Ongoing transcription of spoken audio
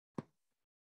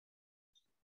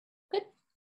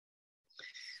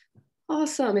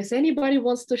Awesome. If anybody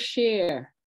wants to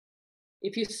share,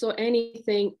 if you saw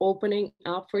anything opening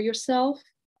up for yourself,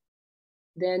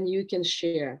 then you can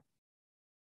share.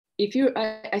 If you,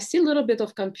 I see a little bit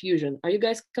of confusion. Are you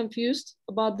guys confused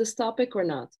about this topic or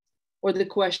not? Or the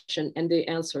question and the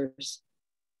answers?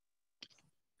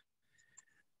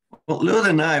 Well, Lud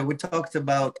and I, we talked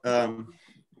about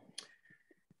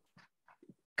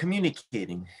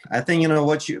communicating. I think, you know,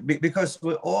 what you, because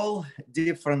we're all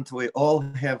different, we all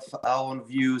have our own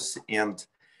views, and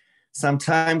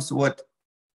sometimes what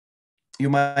you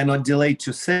might not delay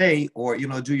to say or, you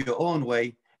know, do your own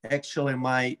way actually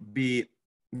might be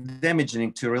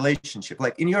damaging to relationship.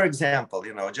 Like in your example,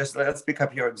 you know, just let's pick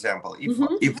up your example.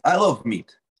 If I love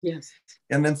meat, yes,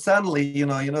 and then suddenly, you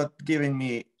know, you're not giving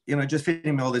me, you know, just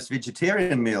feeding me all these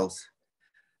vegetarian meals,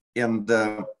 and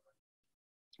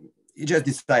you just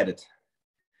decided.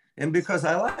 And because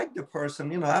I like the person,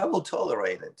 you know, I will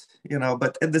tolerate it, you know,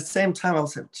 but at the same time, I'll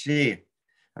say, gee,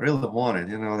 I really want it,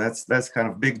 you know, that's kind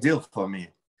of big deal for me.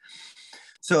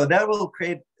 So that will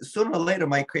create, sooner or later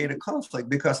might create a conflict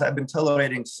because I've been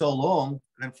tolerating so long.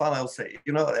 And finally I'll say,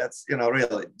 you know, that's, you know,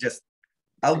 really just,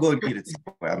 I'll go and eat it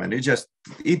somewhere. I mean, you just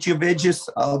eat your veggies,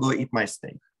 I'll go eat my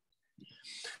steak.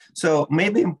 So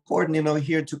maybe important, you know,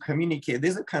 here to communicate.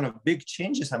 These are kind of big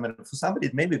changes. I mean, for somebody,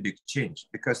 it may be a big change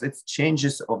because it's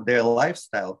changes of their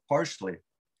lifestyle partially.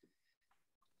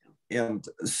 And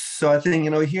so I think, you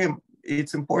know, here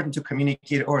it's important to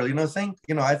communicate early. You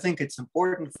know, I think it's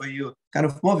important for you kind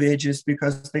of more veggies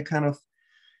because they kind of,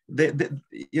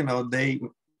 you know,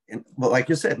 well, like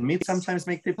you said, meat sometimes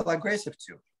make people aggressive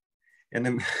too. And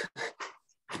then,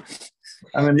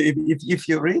 I mean, if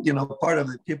you read, you know, part of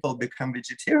the people become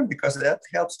vegetarian because that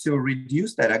helps to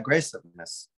reduce that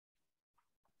aggressiveness.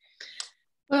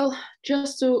 Well,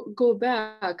 just to go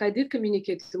back, I did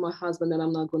communicate to my husband that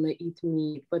I'm not going to eat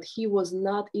meat, but he was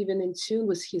not even in tune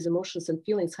with his emotions and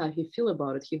feelings, how he feel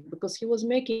about it, because he was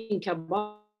making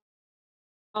kebabs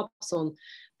on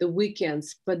the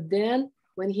weekends. But then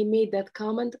when he made that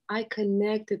comment, I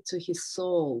connected to his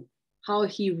soul, how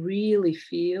he really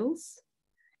feels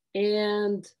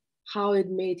and how it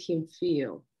made him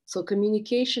feel. So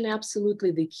communication,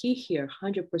 absolutely the key here,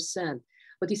 100%.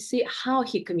 But you see how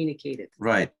he communicated.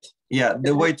 Right. Yeah,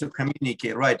 the way to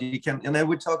communicate, right. You can, and then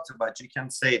we talked about, you can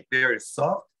say it very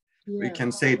soft, we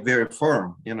can say it very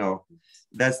firm, you know,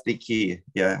 that's the key.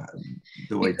 Yeah,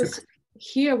 the way because to.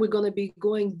 Here we're going to be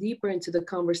going deeper into the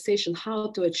conversation,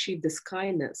 how to achieve this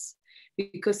kindness.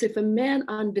 Because if a man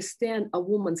understands a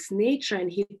woman's nature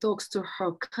and he talks to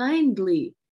her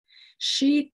kindly,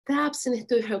 she taps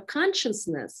into her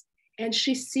consciousness and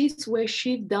she sees where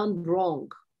she done wrong.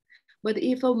 But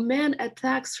if a man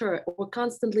attacks her or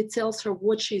constantly tells her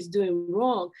what she's doing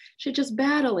wrong, she's just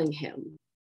battling him.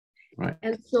 Right.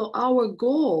 And so our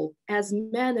goal as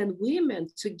men and women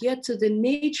to get to the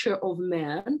nature of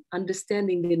man,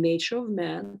 understanding the nature of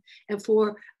man, and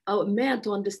for a man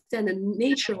to understand the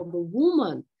nature of the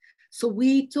woman. So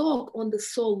we talk on the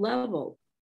soul level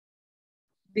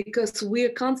because we're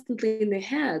constantly in the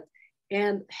head,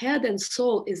 and head and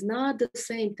soul is not the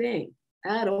same thing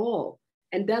at all.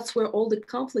 And that's where all the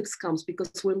conflicts comes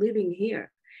because we're living here.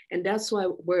 And that's why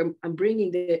I'm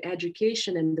bringing the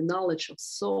education and the knowledge of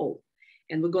soul.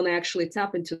 And we're going to actually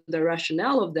tap into the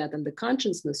rationale of that and the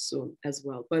consciousness soon as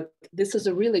well. But this is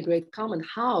a really great comment,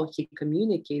 how he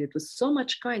communicated with so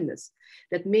much kindness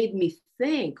that made me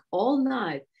think all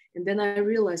night. And then I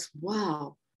realized,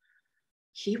 wow,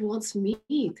 he wants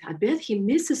meat. I bet he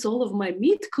misses all of my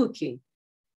meat cooking,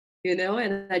 you know,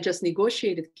 and I just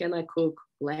negotiated, can I cook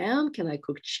lamb? Can I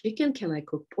cook chicken? Can I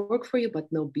cook pork for you,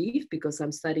 but no beef because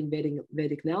I'm studying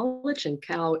Vedic knowledge and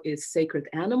cow is sacred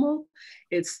animal.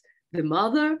 It's the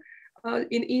mother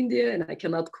in India and I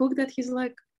cannot cook that. He's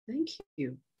like, thank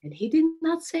you. And he did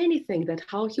not say anything that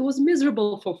how he was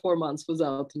miserable for 4 months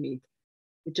without meat.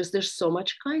 It just, there's so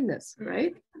much kindness,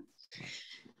 right?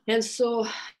 And so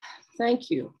thank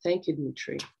you,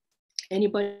 Dmitry.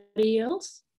 Anybody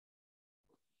else?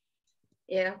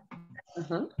 Yeah.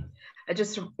 I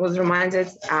just was reminded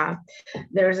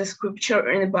there's a scripture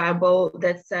in the Bible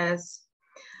that says,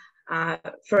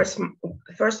 first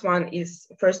one is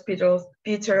 1 Peter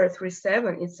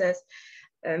 3:7. It says,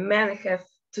 men have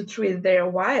to treat their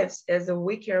wives as a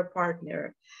weaker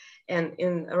partner. And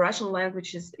in Russian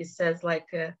language, it says like,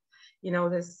 you know,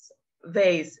 this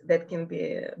vase that can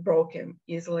be broken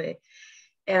easily.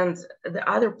 And the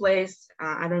other place,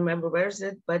 I don't remember where is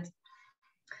it, but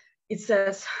it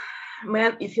says,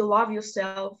 man, if you love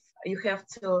yourself, you have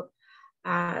to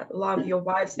love your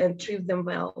wives and treat them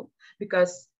well.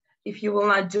 Because if you will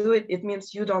not do it, it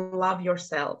means you don't love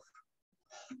yourself.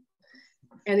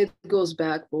 And it goes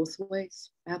back both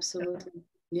ways. Absolutely.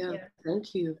 Yeah. Yeah.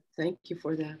 Thank you. Thank you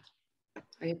for that.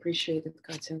 I appreciate it,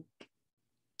 Katya.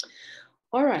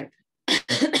 All right.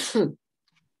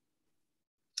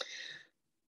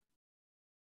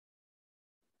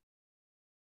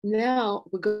 Now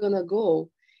we're going to go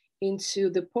into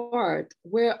the part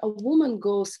where a woman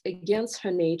goes against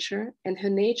her nature, and her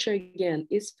nature again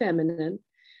is feminine,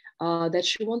 that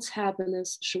she wants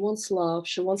happiness, she wants love,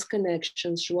 she wants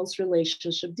connection, she wants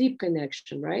relationship, deep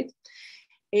connection, right?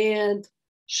 And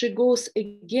she goes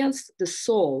against the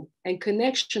soul and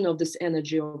connection of this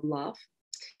energy of love.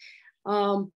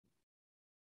 Um,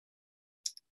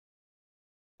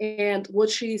 and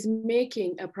what she is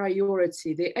making a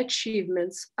priority, the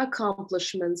achievements,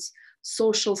 accomplishments,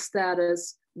 social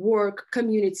status, work,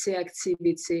 community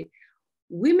activity.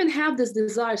 Women have these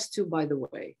desires too, by the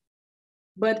way,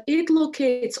 but it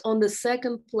locates on the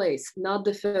second place, not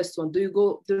the first one. Do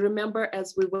you remember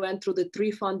as we went through the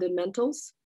three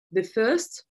fundamentals? The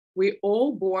first, we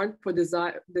all born for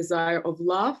desire of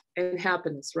love and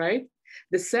happiness, right?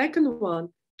 The second one,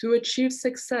 to achieve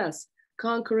success,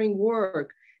 conquering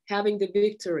work, having the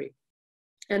victory.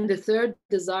 And the third,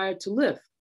 desire to live.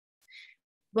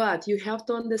 But you have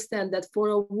to understand that for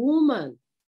a woman,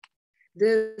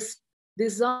 this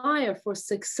desire for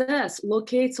success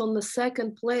locates on the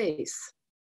second place.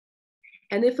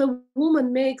 And if a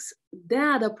woman makes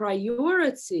that a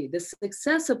priority, the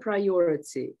success a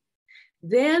priority,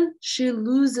 then she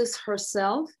loses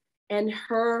herself, and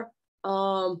her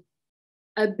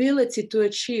ability to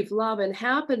achieve love and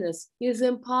happiness is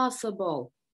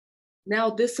impossible. Now,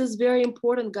 this is very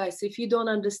important, guys. If you don't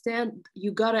understand,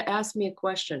 you gotta ask me a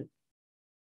question,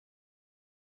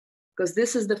 because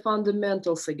this is the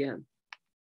fundamentals again.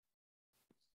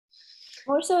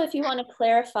 More so if you want to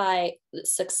clarify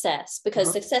success,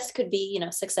 because success could be,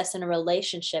 success in a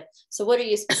relationship. So what are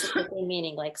you specifically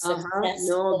meaning? Like success?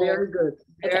 No, very good.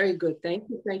 Very good. Thank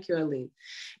you, Aline.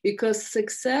 Because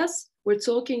success, we're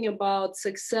talking about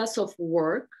success of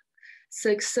work,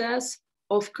 success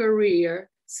of career,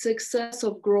 success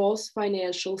of growth,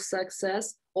 financial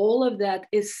success. All of that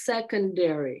is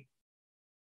secondary.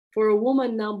 For a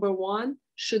woman, number one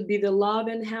should be the love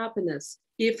and happiness.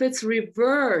 If it's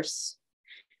reverse,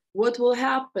 what will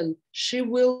happen? She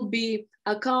will be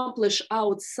accomplished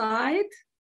outside,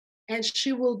 and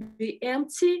she will be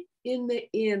empty in the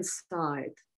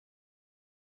inside.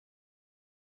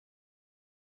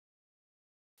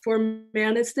 For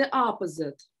men, it's the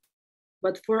opposite.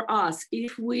 But for us,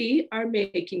 if we are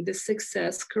making the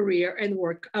success, career, and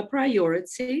work a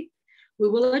priority, we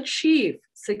will achieve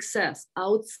success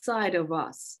outside of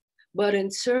us. But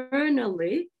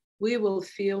internally, we will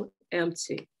feel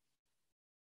empty.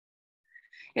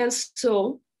 And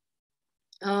so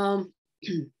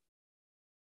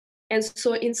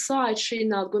inside, she's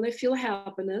not gonna feel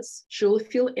happiness. She'll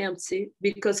feel empty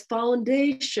because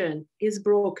foundation is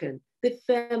broken. The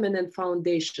feminine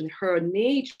foundation, her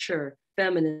nature,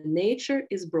 feminine nature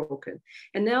is broken.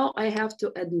 And now I have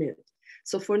to admit,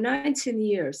 so for 19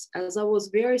 years, as I was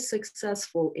very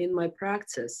successful in my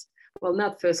practice, well,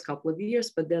 not first couple of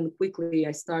years, but then quickly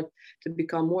I start to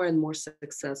become more and more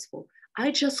successful.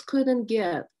 I just couldn't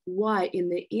get why in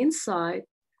the inside,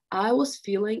 I was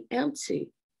feeling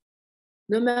empty.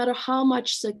 No matter how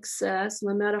much success,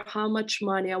 no matter how much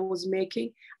money I was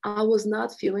making, I was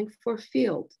not feeling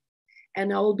fulfilled.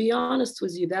 And I will be honest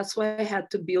with you, that's why I had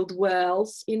to build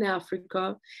wells in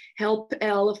Africa, help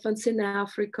elephants in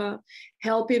Africa,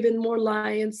 help even more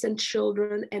lions and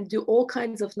children, and do all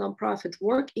kinds of nonprofit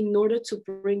work in order to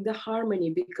bring the harmony,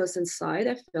 because inside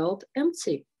I felt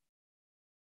empty.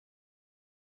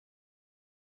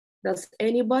 Does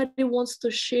anybody wants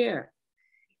to share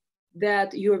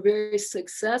that you're very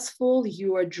successful,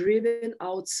 you are driven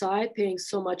outside, paying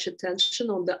so much attention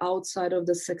on the outside of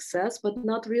the success, but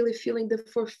not really feeling the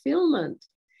fulfillment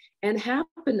and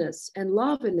happiness and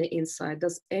love in the inside?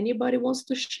 Does anybody wants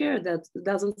to share that? It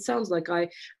doesn't sound like I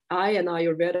and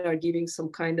Ayurveda are giving some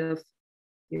kind of,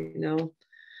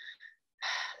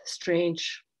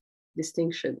 strange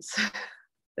distinctions.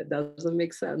 That doesn't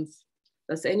make sense.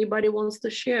 Does anybody wants to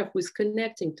share who's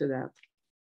connecting to that?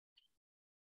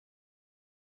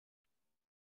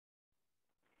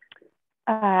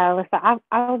 Lisa,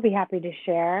 I would be happy to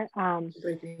share.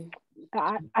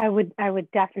 I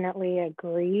would definitely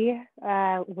agree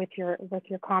with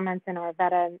your comments in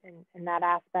Ayurveda in that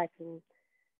aspect. And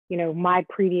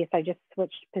I just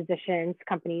switched positions,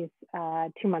 companies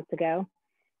 2 months ago,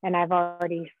 and I've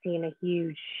already seen a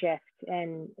huge shift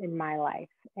in my life,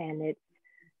 and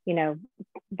you know,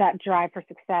 that drive for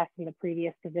success in the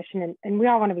previous position. And we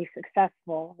all want to be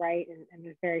successful, right? And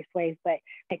there's various ways, but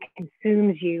it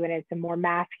consumes you, and it's a more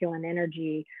masculine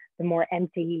energy, the more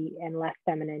empty and less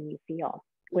feminine you feel,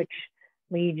 which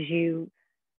leaves you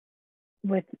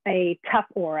with a tough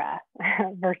aura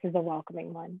versus a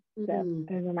welcoming one. So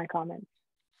those are my comments.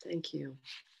 Thank you.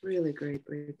 Really great,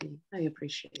 Brittany. I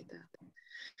appreciate that.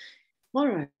 All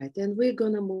right, then we're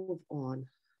gonna move on.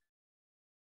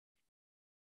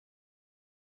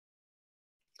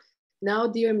 Now,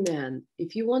 dear men,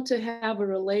 if you want to have a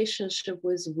relationship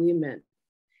with women,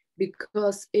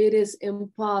 because it is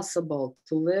impossible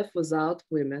to live without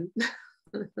women.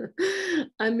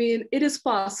 I mean, it is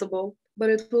possible,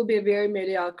 but it will be a very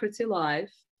mediocrity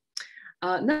life,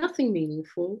 nothing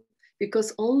meaningful,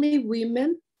 because only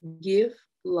women give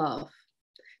love.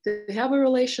 To have a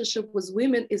relationship with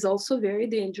women is also very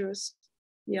dangerous.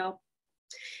 Yeah.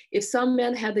 If some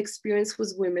men had experience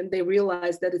with women, they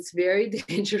realize that it's very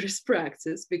dangerous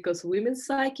practice, because women's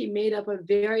psyche made up a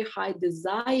very high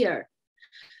desire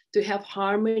to have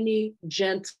harmony,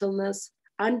 gentleness,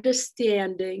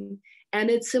 understanding. And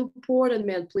it's important,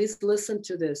 man, please listen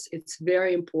to this. It's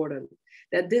very important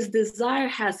that this desire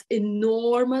has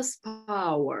enormous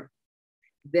power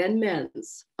than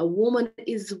men's. A woman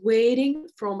is waiting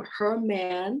from her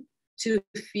man to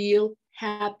feel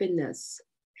happiness.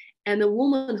 And a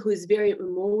woman who is very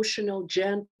emotional,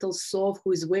 gentle, soft,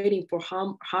 who is waiting for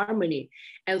harmony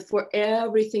and for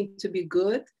everything to be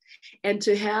good, and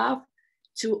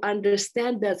to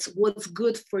understand that's what's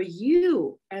good for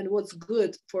you and what's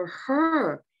good for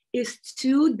her is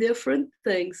two different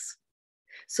things.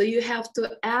 So you have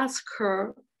to ask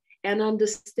her and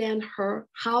understand her,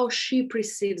 how she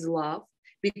perceives love,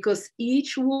 because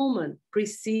each woman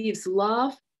perceives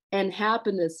love and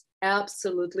happiness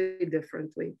absolutely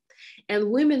differently. And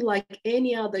women, like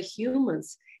any other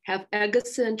humans, have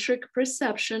egocentric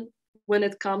perception when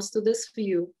it comes to this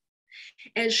view.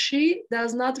 And she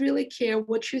does not really care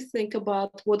what you think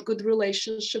about what good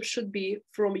relationship should be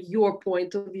from your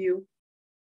point of view.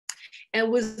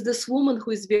 And with this woman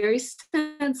who is very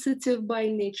sensitive by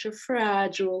nature,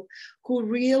 fragile, who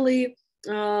really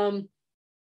wants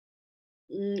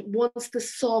the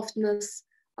softness,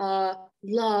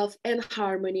 love, and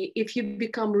harmony, if you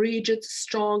become rigid,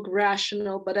 strong,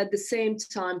 rational, but at the same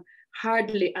time,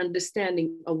 hardly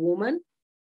understanding a woman,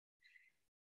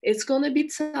 it's going to be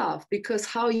tough, because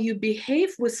how you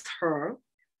behave with her,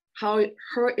 how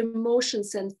her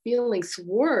emotions and feelings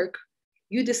work,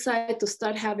 you decide to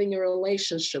start having a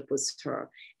relationship with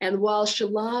her. And while she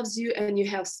loves you and you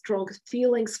have strong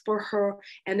feelings for her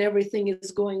and everything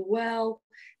is going well,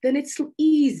 then it's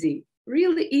easy,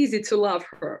 really easy to love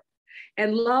her.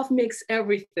 And love makes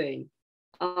everything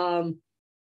go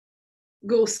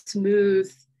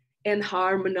smooth and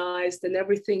harmonized, and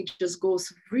everything just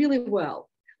goes really well.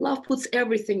 Love puts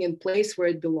everything in place where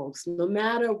it belongs, no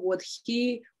matter what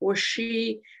he or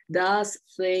she does,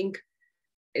 think,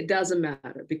 it doesn't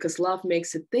matter, because love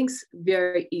makes it things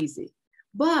very easy.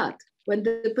 But when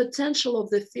the potential of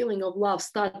the feeling of love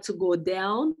starts to go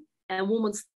down, and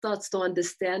woman starts to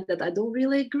understand that I don't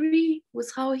really agree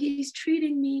with how he's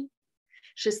treating me,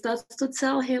 she starts to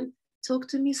tell him, talk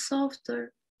to me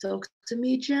softer, talk to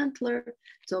me gentler,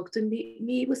 talk to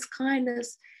me with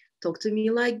kindness, talk to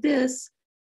me like this.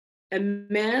 A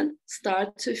man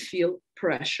starts to feel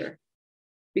pressure,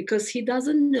 because he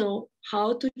doesn't know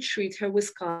how to treat her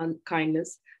with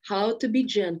kindness, how to be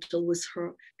gentle with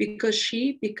her, because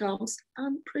she becomes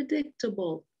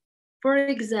unpredictable. For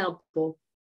example,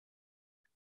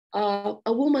 a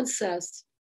woman says,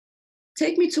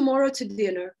 take me tomorrow to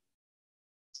dinner.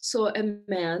 So a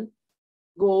man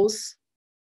goes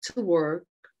to work.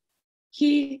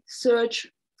 He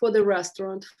searches for the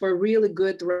restaurant, for a really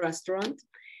good restaurant,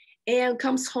 and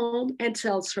comes home and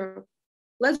tells her,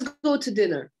 let's go to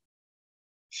dinner.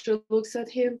 She looks at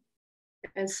him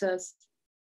and says,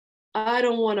 I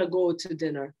don't want to go to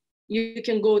dinner. You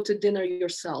can go to dinner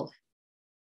yourself.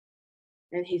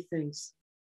 And he thinks,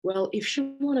 well, if she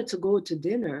wanted to go to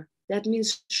dinner, that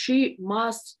means she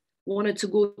must wanted to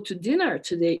go to dinner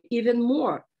today even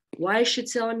more. Why is she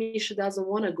telling me she doesn't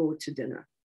want to go to dinner?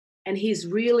 And he's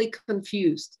really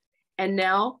confused. And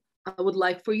now I would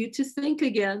like for you to think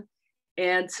again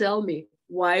and tell me,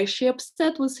 why is she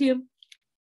upset with him?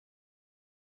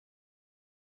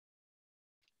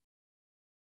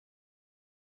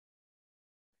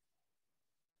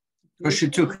 Because she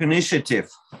took initiative.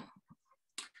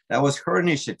 That was her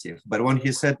initiative. But when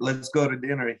he said, let's go to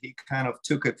dinner, he kind of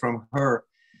took it from her,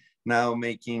 now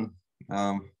making,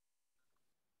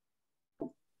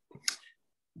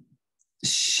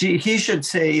 he should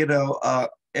say,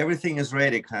 everything is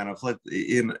ready, kind of let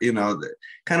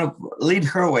kind of lead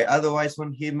her way. Otherwise,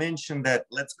 when he mentioned that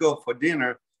let's go for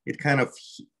dinner, it kind of,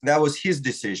 that was his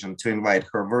decision to invite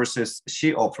her versus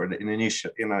she offered it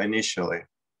initially.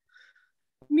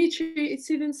 Mitri, it's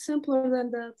even simpler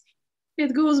than that.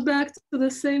 It goes back to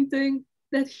the same thing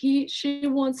that she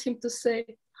wants him to say,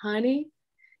 honey,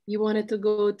 you wanted to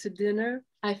go to dinner?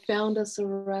 I found us a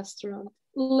restaurant.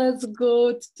 Let's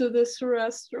go to this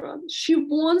restaurant. She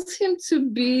wants him to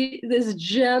be this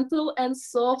gentle and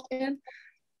soft and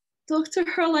talk to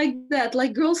her like that,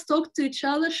 like girls talk to each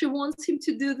other. She wants him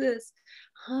to do this.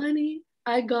 Honey,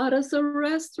 I got us a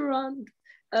restaurant,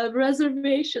 a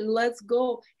reservation, let's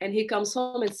go. And he comes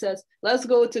home and says, let's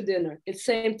go to dinner. It's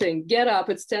same thing, get up,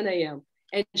 it's 10 a.m.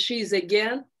 And she's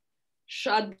again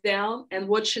shut down. And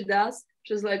what she does,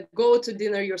 she's like, go to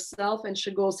dinner yourself. And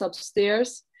she goes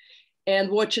upstairs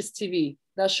and watches TV.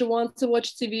 Does she want to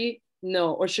watch TV?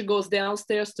 No. Or she goes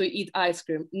downstairs to eat ice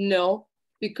cream? No,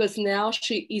 because now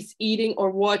she is eating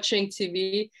or watching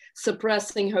TV,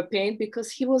 suppressing her pain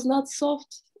because he was not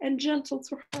soft and gentle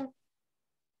to her.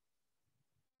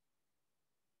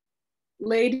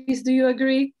 Ladies, do you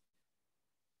agree?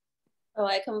 Oh,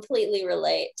 I completely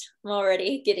relate. I'm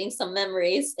already getting some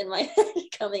memories in my head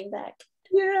coming back.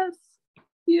 Yes,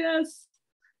 yes,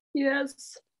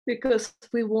 yes. Because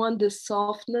we want this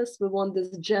softness, we want this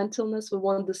gentleness, we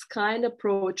want this kind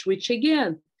approach, which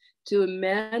again, to a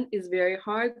man is very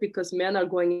hard because men are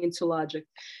going into logic.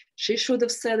 She should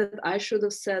have said it, I should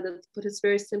have said it, but it's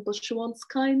very simple. She wants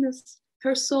kindness.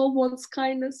 Her soul wants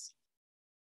kindness.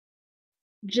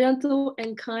 Gentle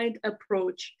and kind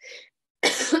approach.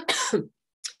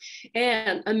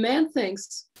 And a man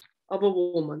thinks of a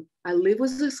woman, I live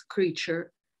with this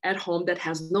creature at home that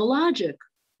has no logic,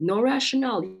 no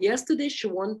rationale. Yesterday, she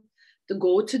wanted to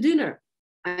go to dinner.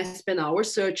 I spent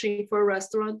hours searching for a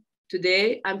restaurant.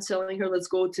 Today, I'm telling her, let's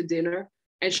go to dinner.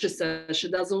 And she says she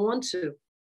doesn't want to.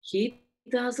 He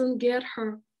doesn't get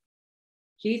her.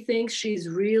 He thinks she's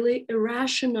really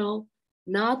irrational,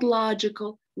 not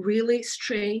logical, really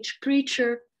strange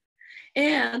creature.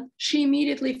 And she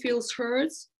immediately feels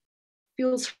hurt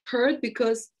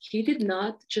because he did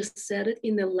not just say it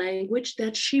in the language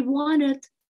that she wanted,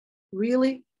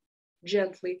 really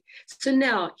gently. So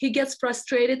now he gets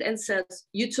frustrated and says,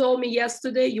 you told me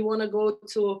yesterday you want to go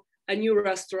to a new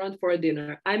restaurant for a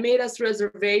dinner. I made us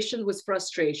reservation with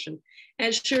frustration.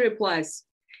 And she replies,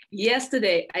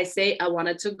 yesterday I say I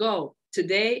wanted to go.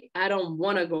 Today I don't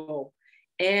want to go.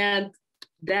 And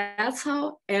that's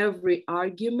how every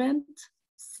argument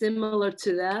similar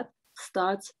to that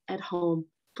starts at home,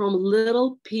 from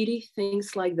little petty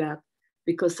things like that,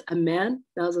 because a man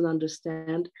doesn't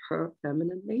understand her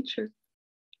feminine nature.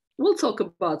 We'll talk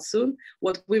about soon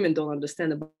what women don't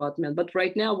understand about men, but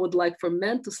right now I would like for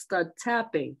men to start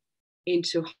tapping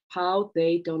into how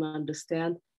they don't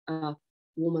understand a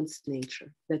woman's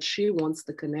nature, that she wants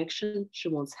the connection, she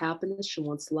wants happiness, she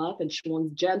wants love, and she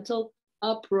wants gentle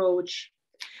approach.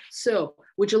 So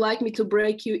would you like me to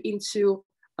break you into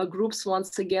groups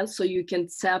once again so you can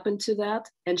tap into that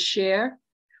and share,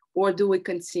 or do we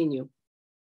continue?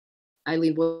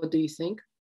 Eileen, what do you think?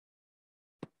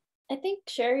 I think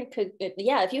Sherry could,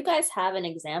 yeah, if you guys have an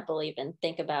example, even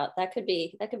think about that could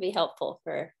be helpful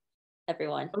for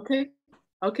everyone.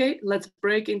 Okay, let's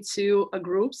break into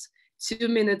groups. 2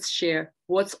 minutes share.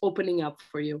 What's opening up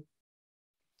for you?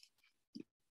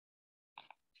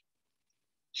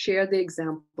 Share the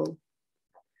example.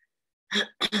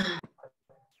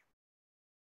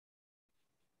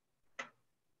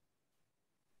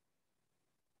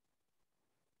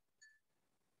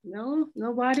 No,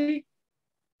 nobody?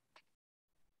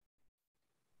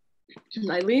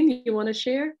 Eileen, you want to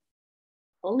share?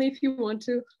 Only if you want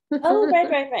to. Oh,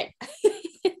 right.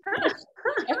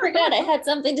 I forgot I had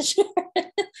something to share.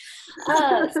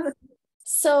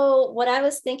 So what I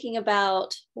was thinking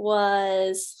about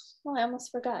was, I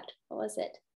almost forgot. What was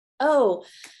it? Oh,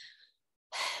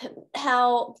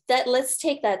 how that, let's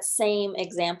take that same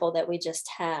example that we just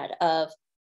had of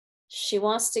she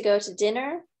wants to go to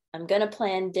dinner. I'm going to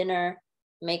plan dinner,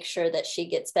 make sure that she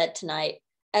gets fed tonight.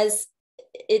 As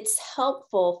it's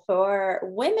helpful for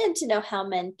women to know how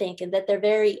men think and that they're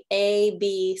very A,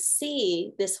 B,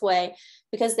 C this way,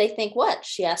 because they think, what?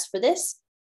 She asked for this.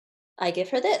 I give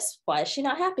her this. Why is she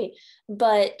not happy?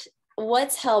 But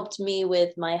what's helped me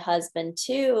with my husband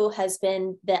too has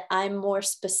been that I'm more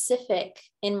specific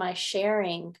in my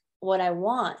sharing what I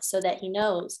want so that he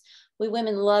knows. We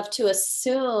women love to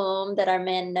assume that our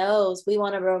man knows. We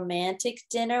want a romantic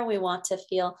dinner. We want to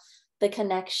feel the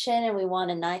connection and we want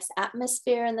a nice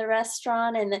atmosphere in the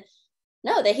restaurant. And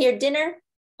no, they hear dinner.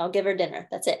 I'll give her dinner.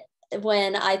 That's it.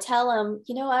 when I tell him,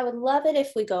 you know, I would love it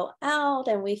if we go out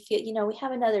and we feel, you know, we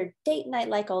have another date night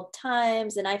like old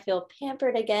times and I feel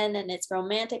pampered again and it's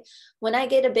romantic. When I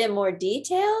get a bit more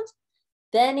detailed,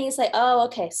 then he's like, oh,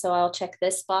 okay, so I'll check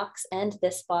this box and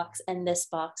this box and this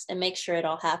box and make sure it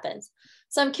all happens.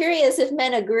 So I'm curious if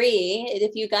men agree,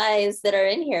 if you guys that are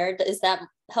in here, is that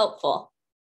helpful?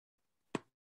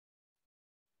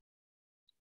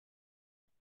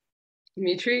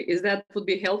 Dmitry, is that would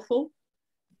be helpful?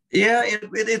 Yeah,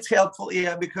 it's helpful.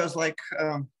 Yeah, because like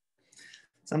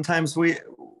sometimes we're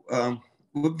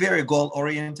very goal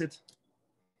oriented.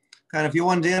 Kind of, you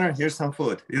want dinner, here's some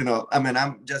food. You know, I mean,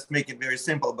 I'm just making it very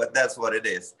simple, but that's what it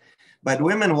is. But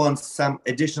women want some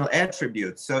additional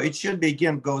attributes. So it should be,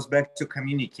 again, goes back to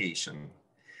communication.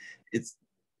 It's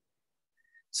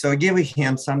so give a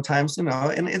hint sometimes, you know,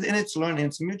 and it's learning,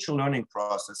 it's a mutual learning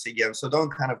process again. So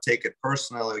don't kind of take it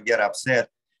personal or get upset.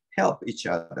 Help each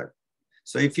other.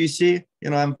 So if you see, you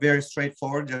know, I'm very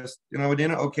straightforward, just, you know,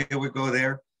 dinner, okay, we go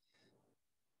there.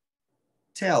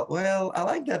 Tell, well, I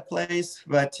like that place,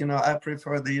 but, you know, I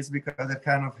prefer this because it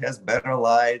kind of has better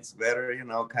lights, better, you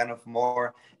know, kind of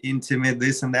more intimate,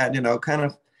 this and that, you know, kind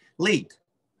of lead.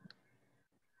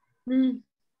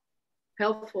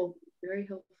 Helpful, very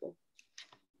helpful.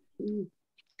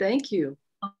 Thank you.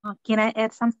 Can I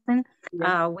add something?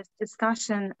 Yeah. With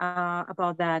discussion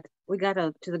about that, we got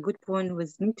to the good point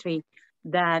with Dmitry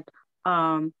that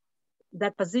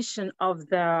that position of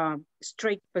the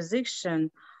straight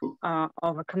position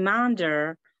of a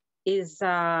commander is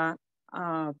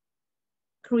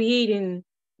creating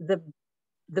the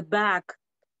back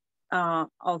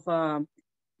of a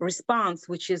response,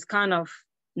 which is kind of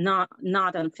not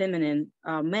a feminine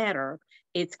matter.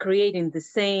 It's creating the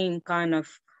same kind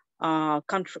of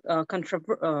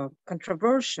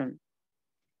controversy,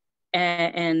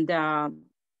 and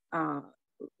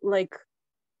like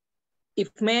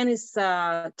if man is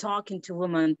talking to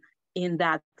woman in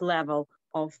that level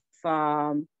of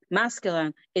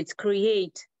masculine, it's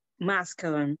create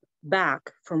masculine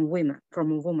back from women,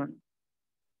 from a woman.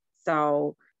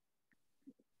 So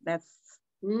that's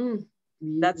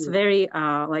that's very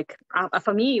like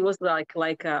for me it was like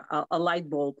a light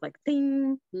bulb, like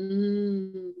ding.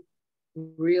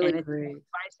 Really great.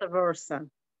 Vice versa.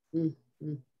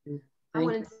 I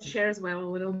wanted to share as well a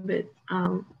little bit.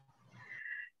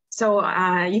 So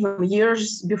even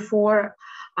years before,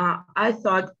 I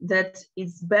thought that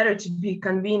it's better to be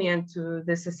convenient to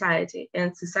the society,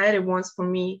 and society wants for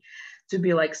me to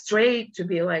be like straight, to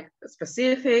be like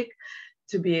specific,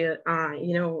 to be,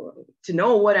 you know, to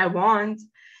know what I want.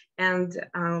 And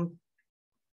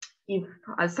if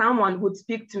someone would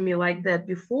speak to me like that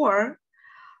before,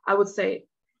 I would say,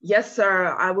 yes, sir,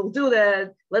 I will do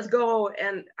that. Let's go.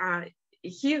 And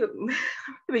he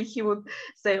would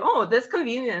say, oh, that's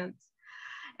convenient.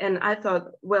 And I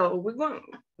thought, well,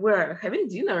 we're having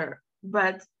dinner,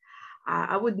 but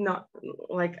I would not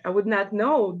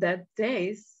know that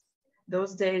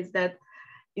those days that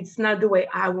it's not the way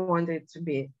I want it to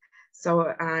be.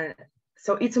 So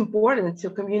so it's important to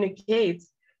communicate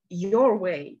your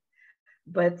way,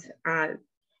 but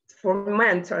for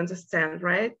men to understand,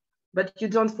 right? But you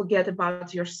don't forget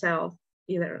about yourself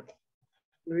either.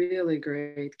 Really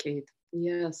great, Kate.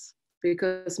 Yes,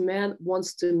 because man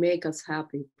wants to make us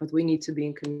happy, but we need to be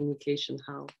in communication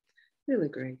how. Really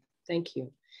great. Thank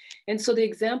you. And so the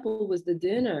example was the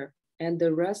dinner and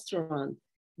the restaurant.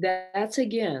 That's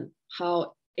again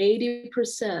how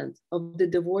 80% of the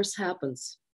divorce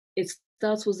happens. It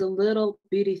starts with the little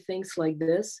bitty things like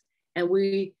this, and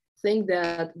we think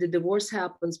that the divorce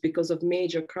happens because of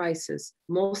major crisis.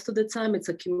 Most of the time, it's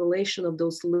accumulation of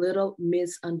those little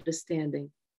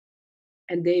misunderstandings,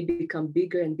 and they become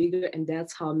bigger and bigger, and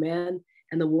that's how man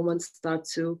and the woman start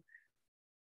to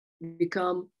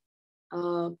become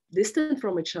distant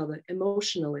from each other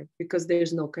emotionally, because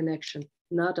there's no connection,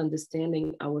 not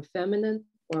understanding our feminine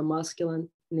or masculine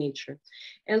nature.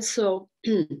 And so,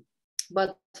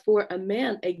 but for a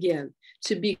man, again,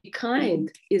 to be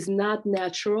kind is not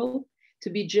natural. To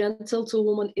be gentle to a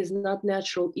woman is not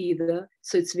natural either.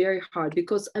 So it's very hard,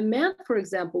 because a man, for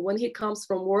example, when he comes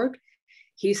from work,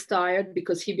 he's tired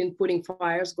because he's been putting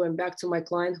fires. Going back to my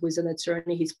client who is an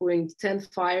attorney, he's putting 10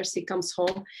 fires. He comes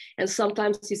home, and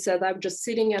sometimes he said, I'm just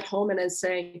sitting at home and I'm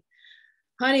saying,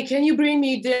 honey, can you bring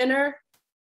me dinner?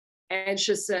 And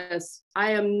she says,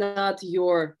 I am not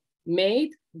your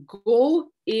maid.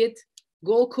 Go eat,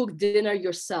 go cook dinner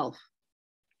yourself.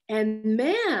 And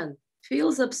man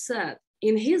feels upset.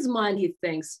 In his mind, he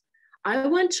thinks, I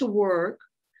went to work,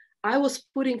 I was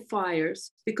putting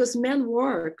fires, because men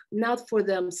work not for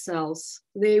themselves,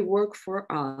 they work for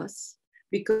us.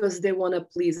 because they want to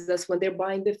please us. When they're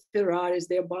buying the Ferraris,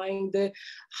 they're buying the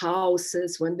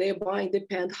houses, when they're buying the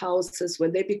penthouses,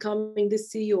 when they're becoming the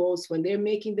CEOs, when they're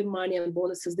making the money and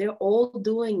bonuses, they're all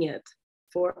doing it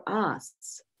for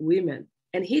us, women.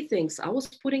 And he thinks, I was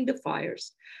putting the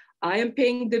fires, I am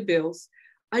paying the bills,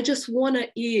 I just want to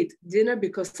eat dinner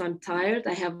because I'm tired,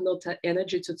 I have no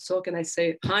energy to talk. And I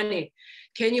say, honey,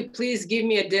 can you please give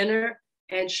me a dinner?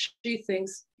 And she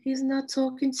thinks, he's not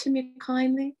talking to me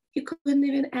kindly. He couldn't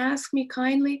even ask me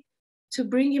kindly to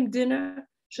bring him dinner.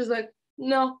 She's like,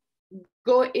 no,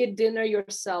 go eat dinner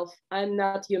yourself. I'm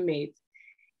not your mate.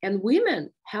 And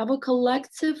women have a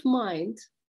collective mind,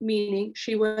 meaning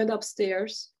she went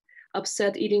upstairs,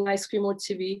 upset, eating ice cream or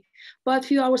TV. But a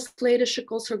few hours later, she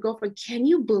calls her girlfriend, can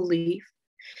you believe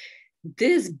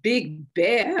this big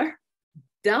bear,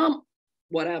 dumb,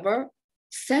 whatever,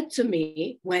 said to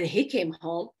me when he came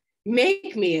home,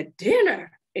 make me a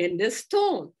dinner in this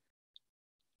tone.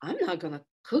 I'm not gonna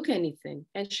cook anything.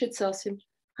 And she tells him,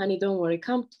 honey, don't worry,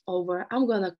 come over. I'm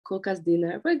gonna cook us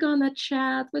dinner. We're gonna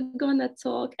chat, we're gonna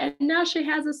talk. And now she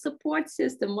has a support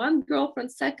system, one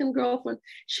girlfriend, second girlfriend.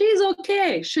 She's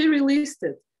okay, she released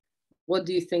it. What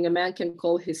do you think? A man can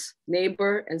call his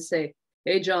neighbor and say,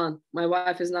 hey, John, my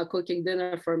wife is not cooking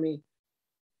dinner for me.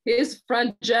 His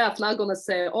friend Jeff not gonna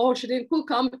say, oh, she didn't cook,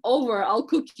 come over, I'll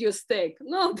cook you a steak.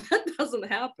 No, that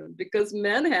doesn't happen because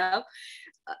men have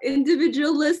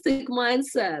individualistic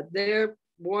mindset. They're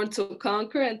born to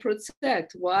conquer and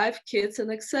protect, wife, kids,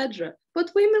 and etc.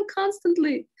 But women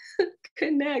constantly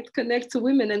connect to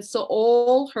women. And so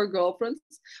all her girlfriends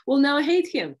will now hate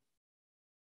him.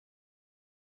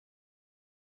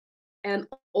 And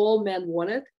all men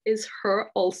wanted is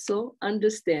her also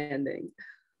understanding.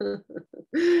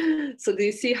 So do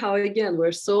you see how, again,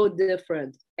 we're so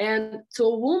different? And to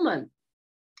a woman,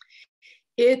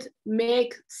 it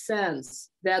makes sense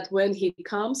that when he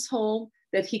comes home,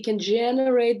 that he can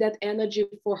generate that energy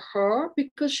for her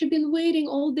because she's been waiting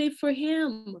all day for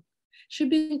him. She's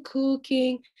been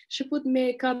cooking, she put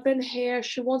makeup and hair,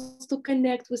 she wants to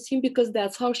connect with him because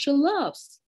that's how she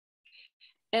loves.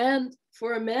 And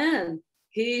for a man,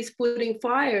 he's putting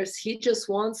fires. He just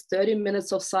wants 30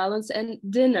 minutes of silence and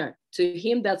dinner. To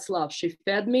him, that's love. She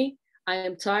fed me, I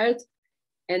am tired,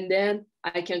 and then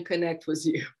I can connect with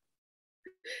you.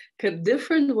 A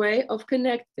different way of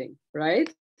connecting,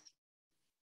 right?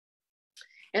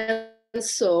 And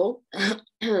so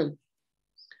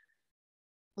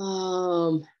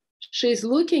she's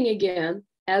looking again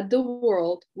at the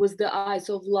world with the eyes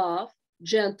of love,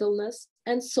 gentleness,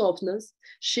 and softness.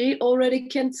 She already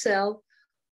can tell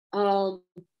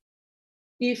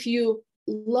if you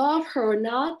love her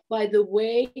not by the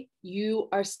way you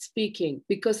are speaking,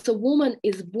 because a woman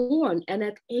is born and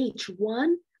at age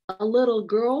 1, a little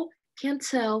girl can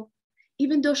tell,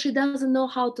 even though she doesn't know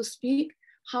how to speak,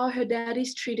 how her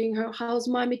daddy's treating her, how's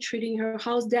mommy treating her,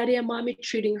 how's daddy and mommy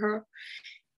treating her.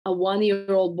 A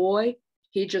 1-year-old boy,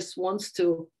 he just wants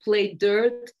to play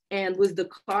dirt and with the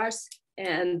cars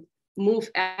and move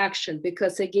action,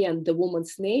 because again, the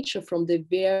woman's nature from the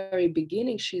very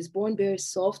beginning, she's born very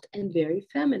soft and very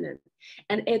feminine.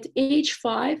 And at age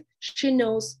 5, she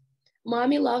knows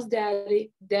mommy loves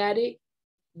daddy, daddy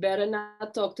better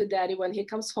not talk to daddy when he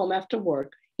comes home after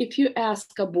work. If you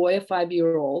ask a boy, a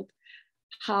 5-year-old,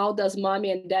 how does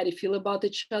mommy and daddy feel about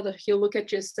each other, he'll look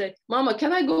at you and say, mama,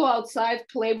 can I go outside,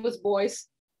 play with boys?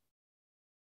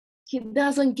 He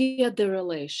doesn't get the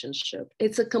relationship.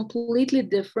 It's a completely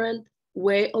different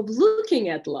way of looking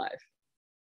at life.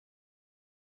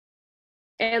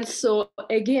 And so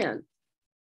again,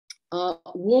 a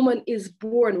woman is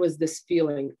born with this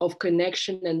feeling of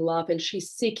connection and love, and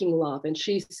she's seeking love, and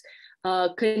she's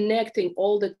connecting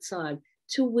all the time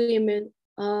to women,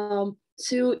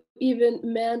 to even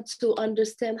men, to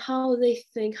understand how they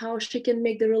think, how she can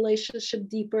make the relationship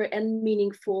deeper and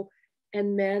meaningful.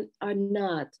 And men are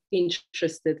not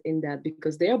interested in that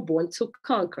because they are born to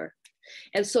conquer.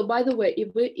 And so, by the way,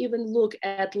 if we even look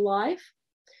at life,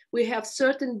 we have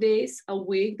certain days a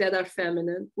week that are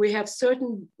feminine. We have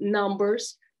certain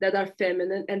numbers that are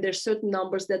feminine, and there's certain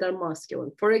numbers that are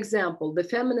masculine. For example, the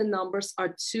feminine numbers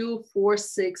are 2, 4,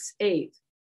 6, 8.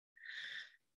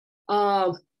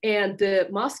 And the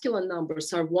masculine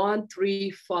numbers are 1,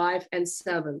 3, 5, and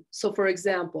 7. So for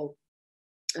example,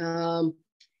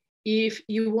 if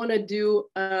you want to do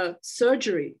a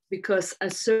surgery, because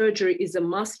a surgery is a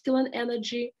masculine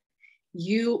energy,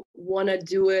 you want to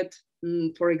do it,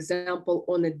 for example,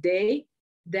 on a day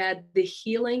that the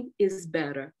healing is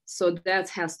better. So that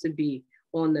has to be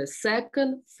on the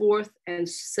 2nd, 4th, and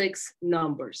 6th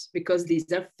numbers, because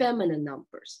these are feminine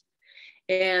numbers.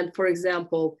 And for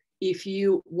example, if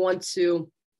you want to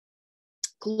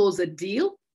close a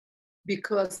deal,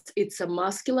 because it's a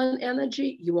masculine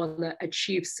energy, you want to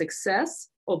achieve success.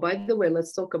 Oh, by the way,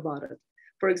 let's talk about it.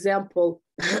 For example,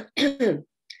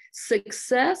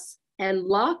 success and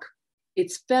luck,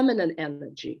 it's feminine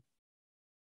energy.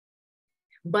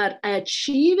 But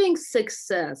achieving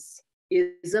success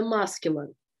is a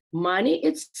masculine. Money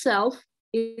itself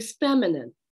is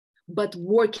feminine, but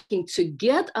working to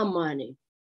get a money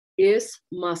is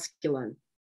masculine.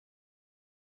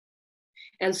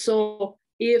 And so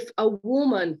if a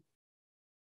woman,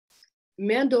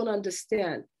 men don't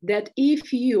understand that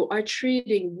if you are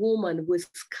treating woman with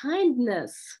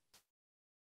kindness,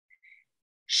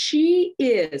 she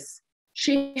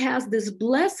has this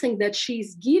blessing that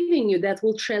she's giving you that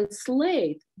will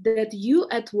translate that you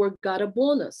at work got a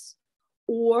bonus,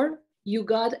 or you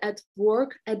got at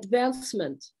work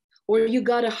advancement, or you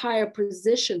got a higher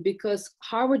position, because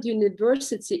Harvard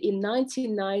University in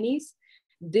 1990s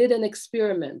did an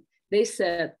experiment. They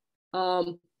said,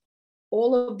 all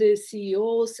of the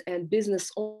CEOs and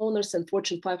business owners and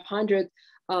Fortune 500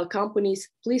 companies,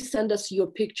 please send us your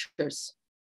pictures.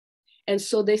 And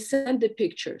so they sent the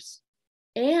pictures,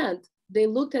 and they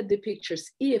looked at the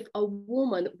pictures. If a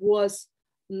woman was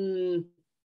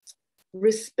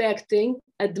respecting,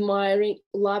 admiring,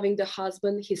 loving the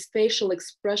husband, his facial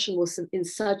expression was in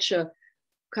such a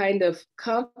kind of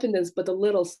confidence, but a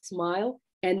little smile.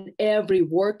 And every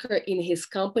worker in his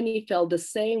company felt the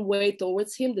same way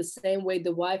towards him, the same way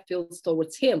the wife feels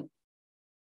towards him.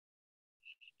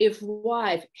 If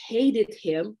wife hated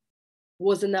him,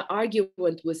 was in an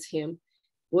argument with him,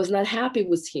 was not happy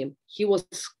with him, he was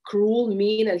cruel,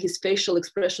 mean, and his facial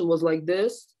expression was like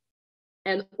this,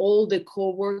 and all the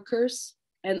co-workers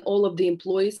and all of the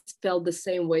employees felt the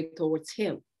same way towards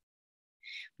him.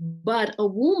 But a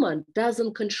woman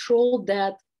doesn't control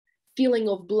that feeling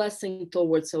of blessing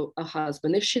towards a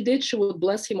husband. If she did, she would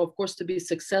bless him, of course, to be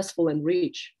successful and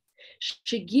rich.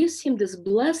 She gives him this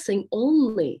blessing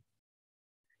only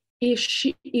if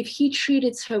he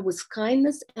treated her with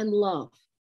kindness and love.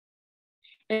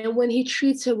 And when he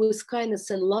treats her with kindness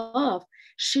and love,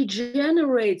 she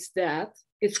generates that.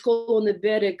 It's called on the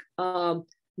Vedic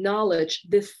knowledge,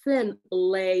 the thin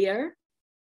layer.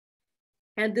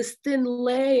 And this thin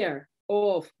layer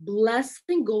of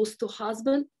blessing goes to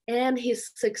husband, and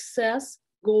his success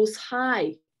goes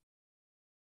high.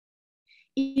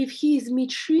 If he's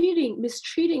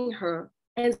mistreating her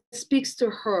and speaks to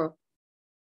her,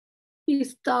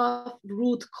 he's tough,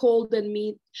 rude, cold, and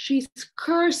mean, she's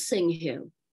cursing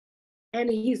him. And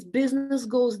his business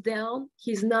goes down,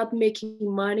 he's not making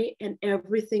money, and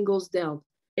everything goes down.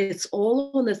 It's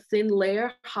all on a thin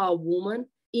layer how a woman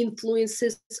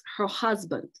influences her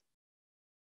husband.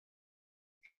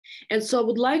 And so I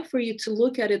would like for you to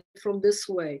look at it from this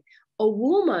way.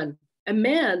 A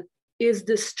man is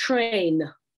this train,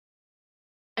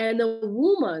 and a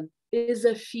woman is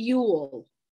a fuel.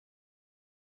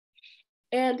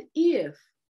 And if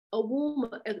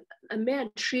a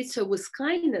man treats her with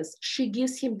kindness, she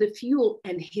gives him the fuel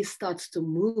and he starts to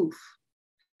move.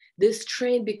 This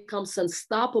train becomes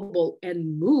unstoppable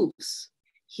and moves.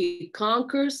 He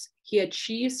conquers, he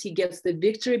achieves, he gets the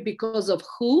victory because of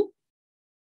who?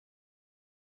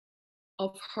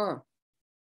 Of her.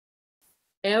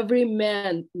 Every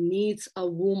man needs a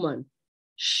woman.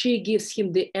 She gives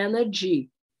him the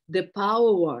energy, the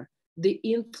power, the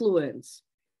influence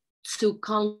to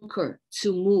conquer,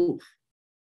 to move.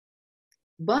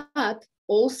 But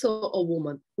also a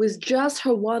woman with just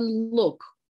her one look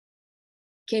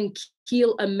can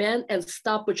kill a man and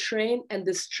stop a train, and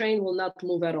this train will not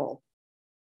move at all.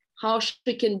 How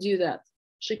she can do that?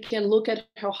 She can look at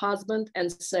her husband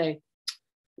and say,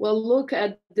 well, look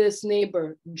at this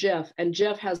neighbor, Jeff, and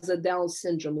Jeff has a Down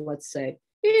syndrome, let's say.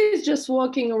 He's just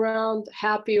walking around,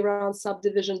 happy around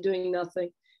subdivision, doing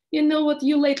nothing. You know what?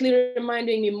 You lately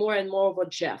reminding me more and more of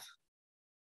Jeff.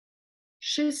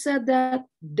 She said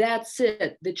that's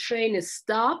it. The train is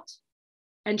stopped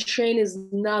and train is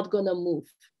not gonna move.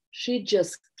 She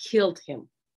just killed him.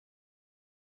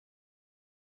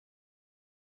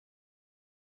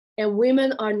 And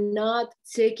women are not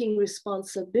taking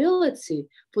responsibility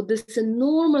for this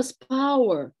enormous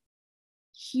power,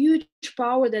 huge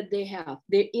power that they have.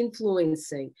 They're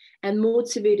influencing and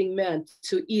motivating men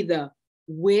to either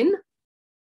win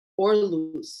or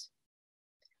lose.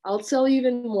 I'll tell you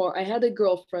even more. I had a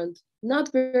girlfriend,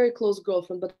 not very close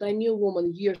girlfriend, but I knew a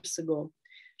woman years ago.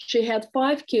 She had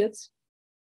 5 kids.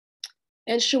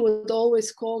 And she would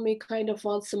always call me kind of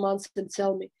once a month and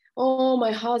tell me, oh,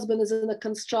 my husband is in the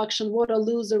construction. What a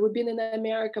loser. We've been in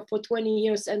America for 20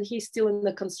 years and he's still in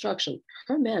the construction.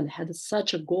 Her man had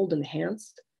such a golden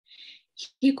hands.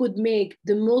 He could make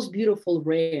the most beautiful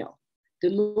rail, the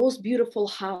most beautiful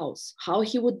house, how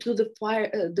he would do the fire,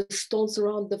 the stones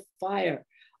around the fire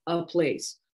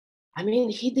place. I mean,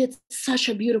 he did such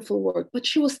a beautiful work, but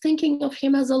she was thinking of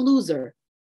him as a loser.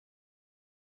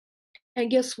 And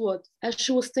guess what? As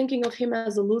she was thinking of him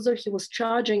as a loser, he was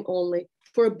charging only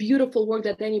for a beautiful work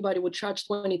that anybody would charge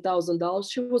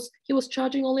 $20,000. He was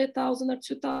charging only $1,000 or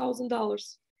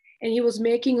 $2,000, and he was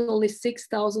making only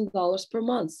 $6,000 per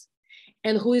month.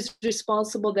 And who is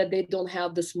responsible that they don't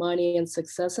have this money and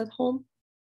success at home?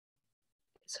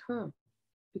 It's her,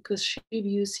 because she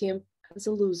views him as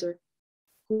a loser,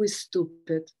 who is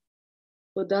stupid,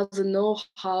 who doesn't know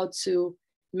how to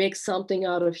make something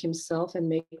out of himself and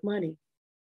make money.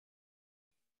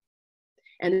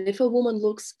 And if a woman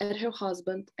looks at her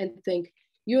husband and think,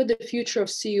 you're the future of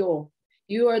CEO,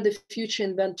 you are the future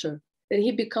inventor, then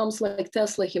he becomes like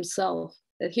Tesla himself,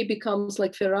 that he becomes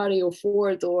like Ferrari or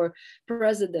Ford or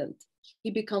president. He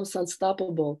becomes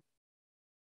unstoppable.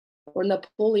 Or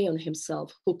Napoleon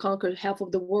himself, who conquered half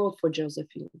of the world for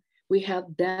Josephine. We have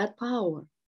that power.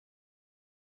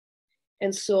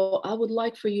 And so I would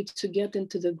like for you to get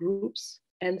into the groups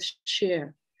and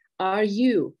share. Are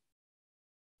you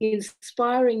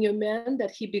inspiring your man that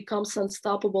he becomes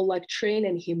unstoppable like train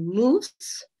and he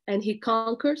moves and he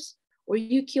conquers? Or are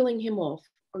you killing him off?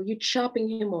 Or are you chopping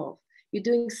him off? You're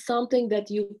doing something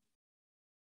that you...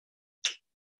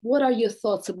 What are your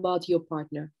thoughts about your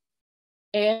partner?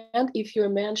 And if your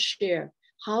man share,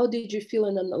 how did you feel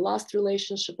in the last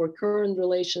relationship or current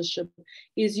relationship?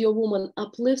 Is your woman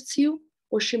uplifts you,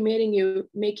 or she making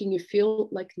you feel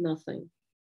like nothing?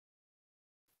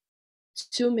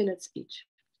 2 minutes each.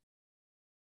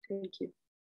 Thank you.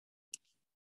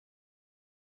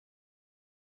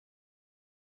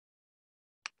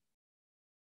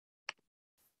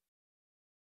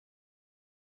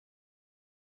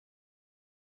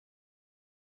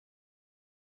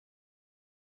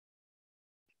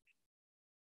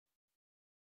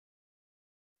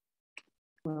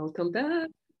 Welcome back.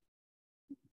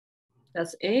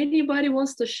 Does anybody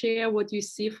wants to share what you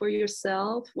see for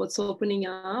yourself? What's opening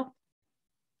up?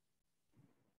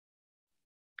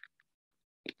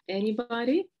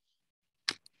 Anybody?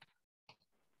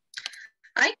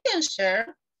 I can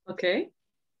share. Okay.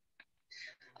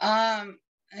 I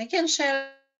can share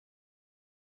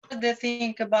the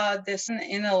thing about this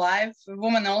in a life. A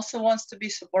woman also wants to be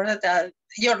supported.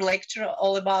 Your lecture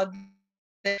all about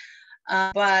that.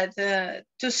 But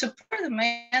to support a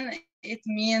man, it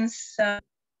means what's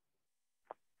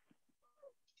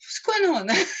going on?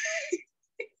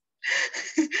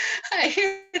 I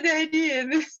heard the idea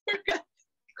and forgot.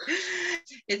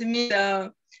 It means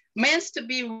men to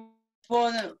be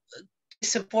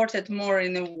supported more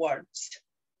in the words.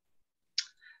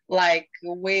 Like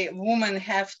women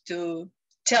have to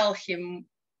tell him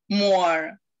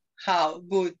more how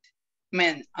good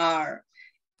men are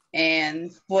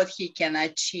and what he can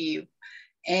achieve.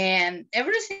 And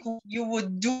everything you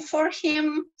would do for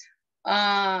him,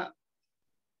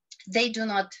 they do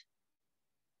not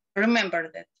remember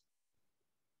that.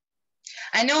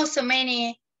 I know so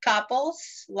many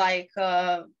couples like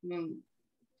and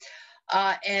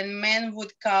men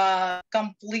would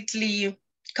completely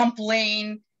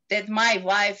complain that my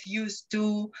wife used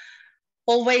to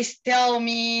always tell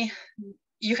me,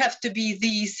 you have to be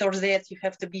this or that, you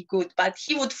have to be good. But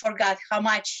he would forget how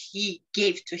much he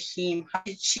gave to him, how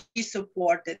she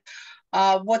supported,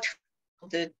 how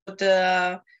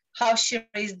she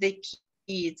raised the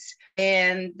kids.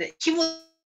 And he would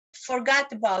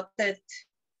forget about that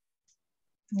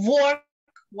work,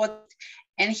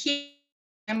 and he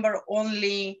remember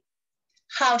only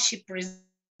how she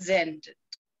presented.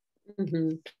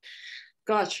 Mm-hmm.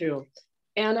 Got you.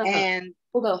 Anna, and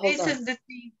hold on. This is the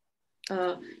thing.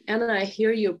 Anna, I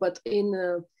hear you, but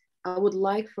I would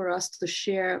like for us to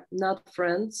share, not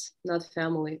friends, not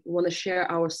family. We want to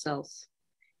share ourselves.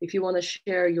 If you want to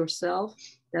share yourself,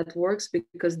 that works,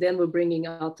 because then we're bringing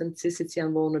authenticity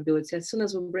and vulnerability. As soon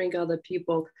as we bring other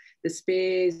people, the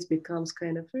space becomes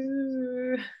kind of,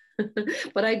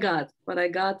 but I got. No,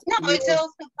 it's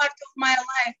also part of my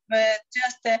life, but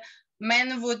just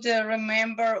men would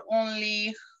remember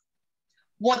only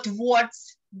what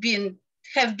words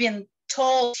have been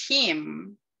told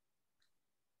him,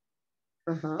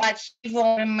 but he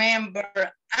will remember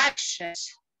actions.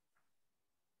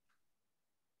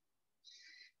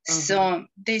 So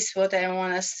this is what I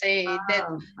want to say, that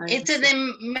it's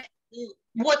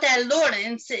what I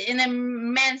learned in a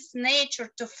man's nature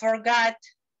to forget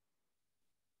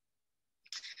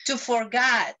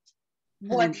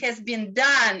what has been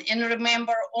done and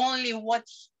remember only what.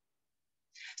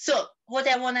 So what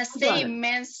I want to say,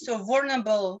 men's so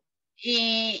vulnerable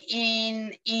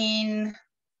in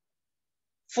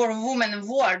for women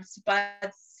words,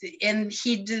 but and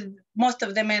most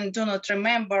of the men do not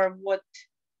remember what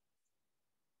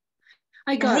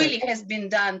really has been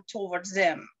done towards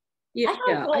them. Yeah,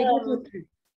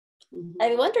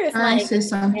 I wonder if my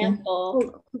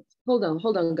example.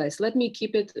 Hold on, guys. Let me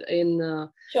keep it in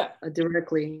sure.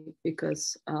 Directly,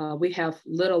 because we have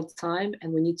little time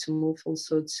and we need to move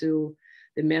also to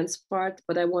the men's part.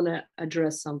 But I want to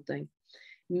address something.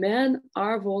 Men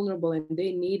are vulnerable and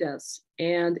they need us.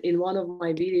 And in one of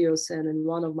my videos and in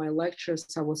one of my lectures,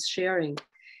 I was sharing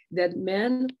that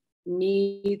men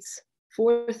needs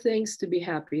 4 things to be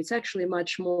happy. It's actually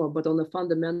much more, but on the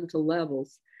fundamental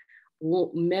levels,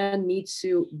 men need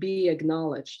to be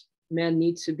acknowledged. Men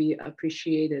need to be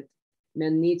appreciated.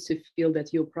 Men need to feel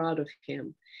that you're proud of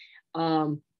him.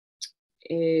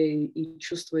 И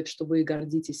чувствовать, что вы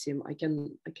гордитесь им. I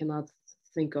cannot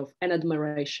think of an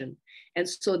admiration. And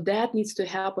so that needs to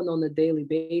happen on a daily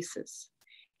basis.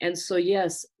 And so,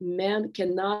 yes, man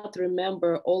cannot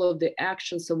remember all of the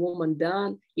actions a woman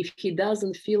done if he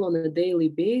doesn't feel on a daily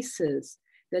basis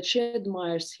that she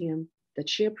admires him, that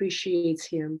she appreciates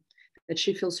him, that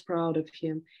she feels proud of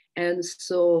him. And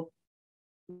so,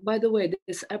 by the way,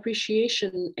 this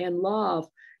appreciation and love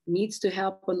needs to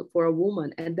happen for a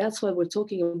woman. And that's what we're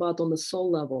talking about on the soul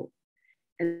level.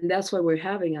 And that's why we're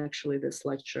having actually this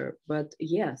lecture. But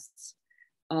yes,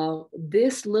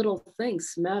 these little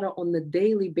things matter on a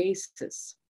daily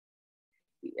basis.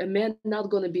 A man not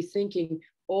going to be thinking,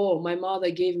 oh, my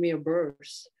mother gave me a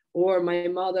birth, or my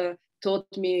mother taught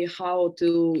me how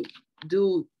to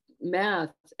do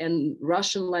math and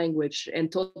Russian language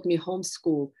and taught me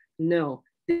homeschool. No,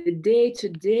 the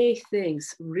day-to-day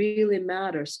things really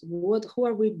matters. Who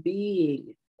are we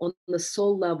being on the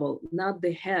soul level, not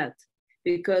the head?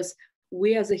 Because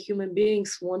we as a human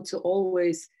beings want to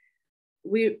always,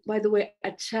 we, by the way,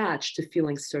 attached to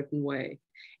feeling a certain way.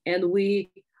 And we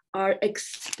are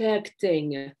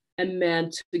expecting a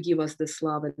man to give us this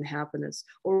love and happiness,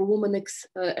 or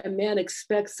a man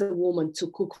expects a woman to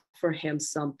cook for him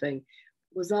something.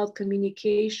 Without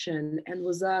communication and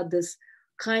without this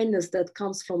kindness that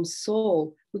comes from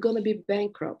soul, we're going to be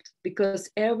bankrupt, because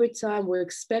every time we're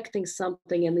expecting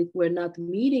something and if we're not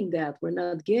meeting that, we're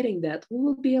not getting that, we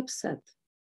will be upset.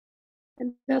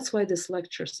 And that's why these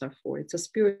lectures are for. It's a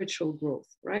spiritual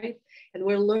growth, right? And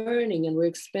we're learning and we're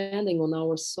expanding on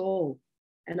our soul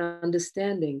and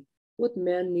understanding what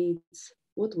men needs,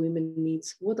 what women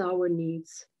needs, what our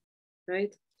needs,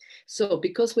 right? So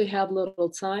because we have little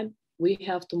time, we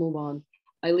have to move on.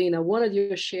 Eileen, I wanted you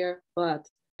to share, but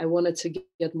I wanted to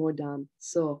get more done.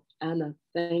 So Anna,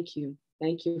 thank you.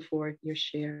 Thank you for your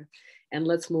share. And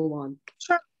let's move on.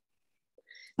 Sure.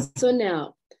 So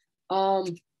now,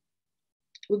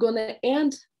 we're gonna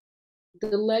end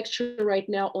the lecture right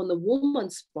now on the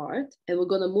woman's part, and we're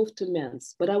gonna move to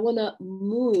men's. But I wanna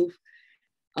move,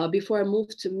 before I move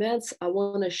to men's, I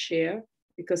wanna share,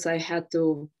 because I had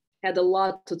a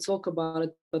lot to talk about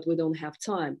it, but we don't have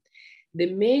time.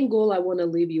 The main goal I wanna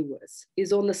leave you with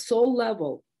is on the soul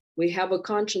level. We have a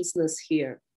consciousness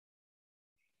here.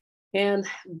 And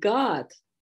God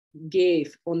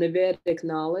gave, on the Vedic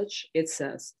knowledge, it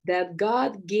says that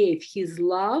God gave his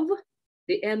love,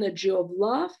 the energy of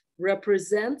love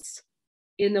represents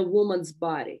in a woman's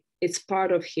body. It's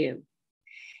part of him.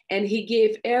 And he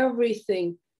gave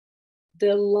everything,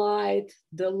 the light,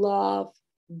 the love,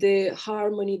 the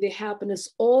harmony, the happiness,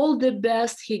 all the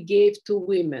best he gave to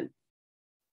women.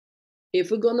 If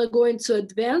we're gonna go into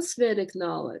advanced Vedic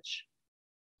knowledge,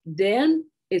 then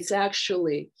it's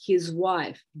actually his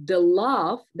wife. The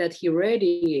love that he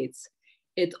radiates,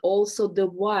 it's also the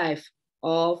wife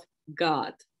of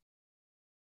God.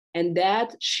 And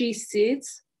that she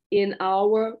sits in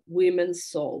our women's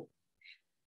soul.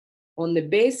 On the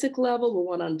basic level, we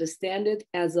want to understand it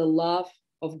as a love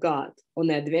of God. On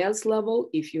the advanced level,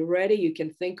 if you're ready, you can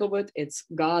think of it, it's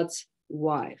God's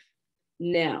wife.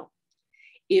 Now,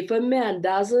 if a man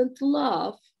doesn't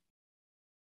love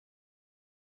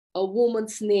a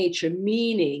woman's nature,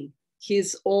 meaning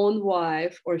his own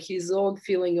wife or his own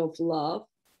feeling of love,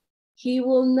 he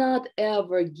will not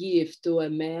ever give to a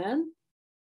man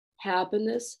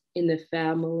happiness in the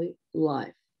family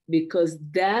life, because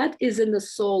that is in the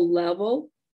soul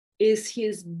level, is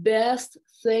his best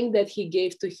thing that he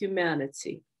gave to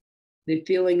humanity. The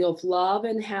feeling of love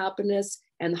and happiness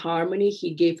and harmony,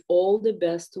 he gave all the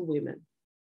best to women.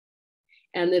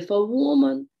 And if a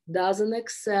woman doesn't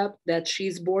accept that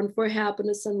she's born for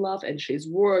happiness and love, and she's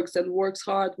works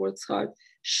hard,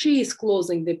 she's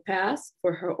closing the path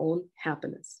for her own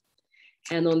happiness.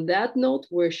 And on that note,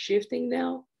 we're shifting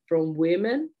now from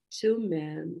women to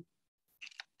men.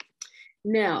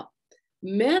 Now,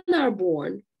 men are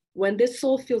born when their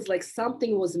soul feels like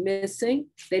something was missing,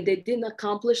 that they didn't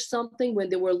accomplish something, when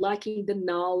they were lacking the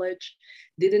knowledge,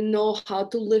 didn't know how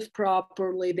to live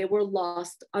properly, they were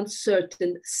lost,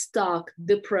 uncertain, stuck,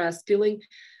 depressed, feeling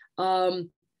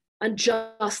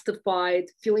unjustified,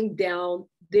 feeling down.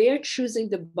 They're choosing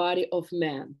the body of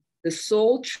man. The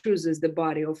soul chooses the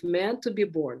body of man to be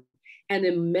born. And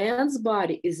a man's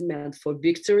body is meant for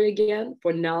victory again,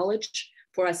 for knowledge,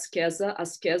 for askeza.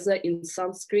 Askeza in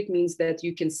Sanskrit means that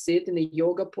you can sit in a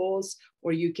yoga pose,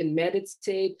 or you can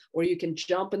meditate, or you can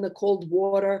jump in the cold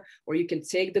water, or you can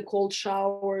take the cold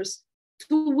showers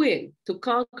to win, to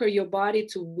conquer your body,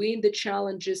 to win the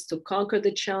challenges, to conquer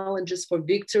the challenges for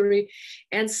victory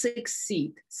and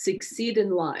succeed in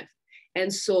life.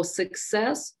 And so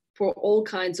success for all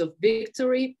kinds of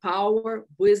victory, power,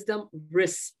 wisdom,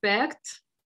 respect,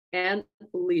 and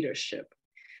leadership.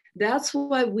 That's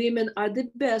why women are the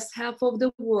best half of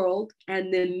the world,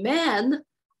 and the men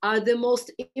are the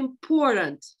most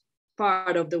important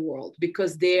part of the world,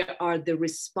 because they are the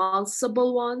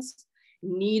responsible ones,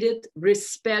 needed,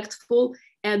 respectful,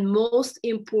 and most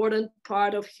important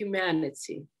part of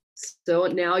humanity. So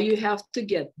now you have to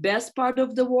get best part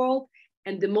of the world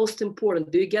and the most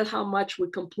important. Do you get how much we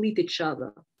complete each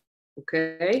other?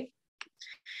 Okay.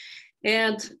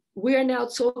 And we are now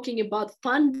talking about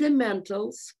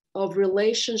fundamentals of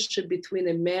relationship between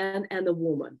a man and a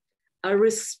woman. A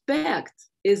respect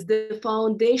is the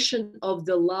foundation of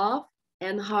the love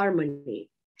and harmony.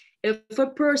 If a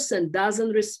person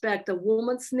doesn't respect a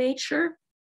woman's nature,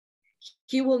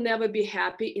 he will never be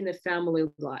happy in a family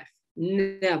life,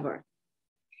 never.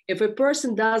 If a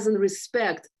person doesn't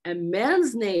respect a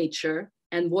man's nature,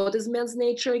 and what is man's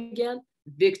nature again?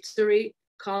 Victory,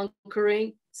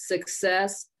 conquering,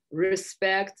 success,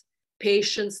 respect,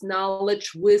 patience,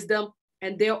 knowledge, wisdom,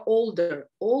 and they're older.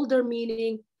 Older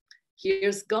meaning,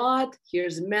 here's God,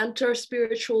 here's mentor,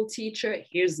 spiritual teacher,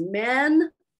 here's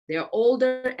men, they're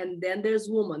older, and then there's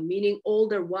woman, meaning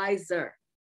older, wiser.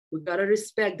 We gotta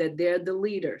respect that they're the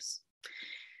leaders.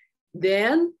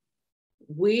 Then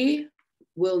we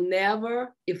will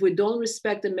never, if we don't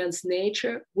respect a man's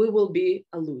nature, we will be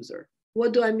a loser.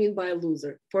 What do I mean by a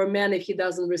loser? For a man, if he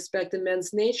doesn't respect a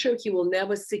man's nature, he will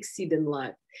never succeed in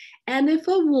life. And if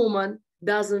a woman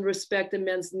doesn't respect a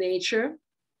man's nature,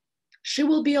 she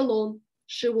will be alone.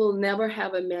 She will never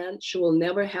have a man. She will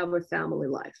never have a family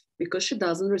life, because she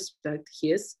doesn't respect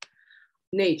his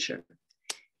nature.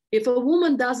 If a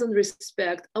woman doesn't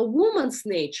respect a woman's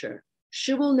nature,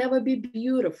 she will never be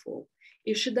beautiful.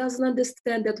 If she doesn't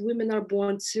understand that women are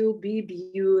born to be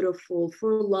beautiful,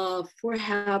 for love, for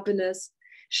happiness,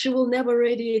 she will never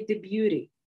radiate the beauty.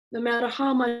 No matter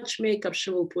how much makeup she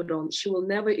will put on, she will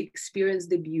never experience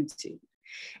the beauty.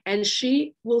 And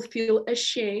she will feel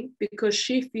ashamed because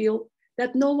she feels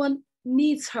that no one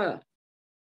needs her.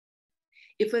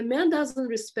 If a man doesn't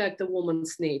respect a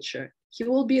woman's nature, he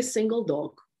will be a single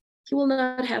dog. He will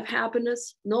not have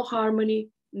happiness, no harmony,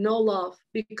 no love,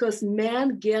 because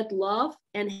men get love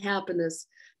and happiness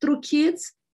through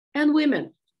kids and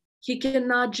women. He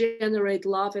cannot generate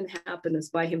love and happiness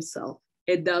by himself.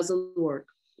 It doesn't work.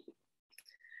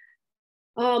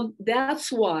 That's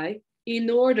why, in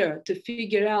order to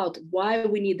figure out why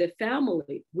we need a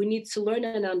family, we need to learn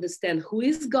and understand who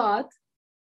is God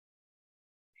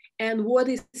and what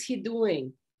is he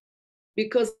doing.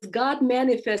 Because God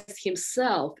manifests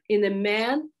himself in a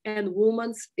man and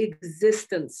woman's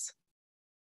existence.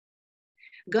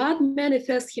 God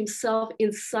manifests himself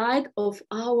inside of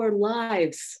our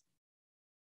lives.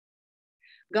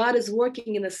 God is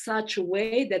working in such a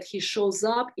way that he shows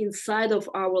up inside of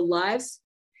our lives.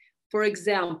 For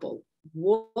example,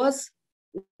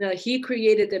 he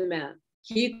created a man,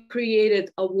 he created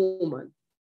a woman,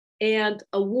 and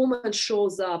a woman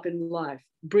shows up in life,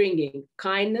 bringing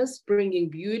kindness, bringing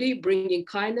beauty, bringing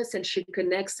kindness, and she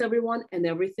connects everyone and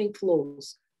everything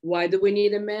flows. Why do we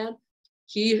need a man?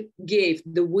 He gave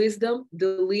the wisdom,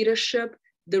 the leadership,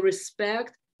 the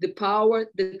respect, the power,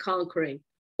 the conquering,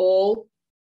 all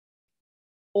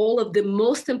of the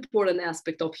most important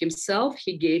aspect of himself,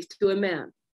 he gave to a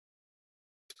man.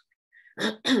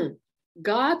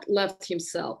 God left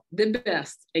himself the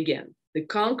best again, the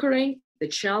conquering, the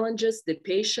challenges, the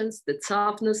patience, the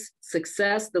toughness,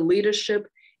 success, the leadership,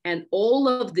 and all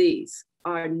of these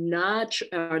are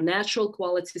natural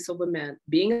qualities of a man,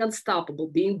 being unstoppable,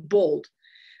 being bold,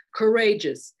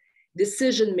 courageous,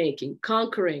 decision-making,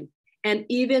 conquering, and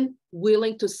even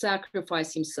willing to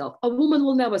sacrifice himself. A woman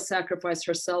will never sacrifice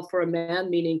herself for a man,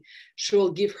 meaning she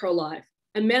will give her life.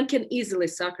 A man can easily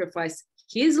sacrifice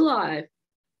his life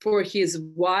for his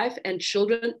wife and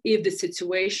children if the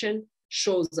situation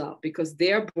shows up, because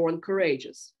they're born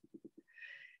courageous.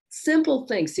 Simple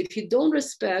things. If you don't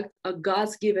respect a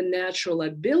God's given natural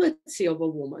ability of a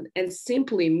woman, and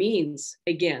simply means,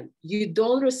 again, you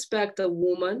don't respect a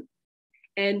woman,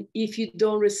 and if you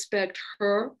don't respect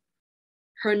her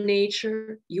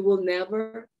nature, you will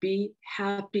never be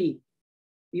happy.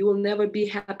 You will never be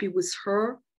happy with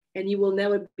her, and you will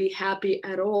never be happy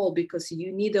at all, because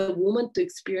you need a woman to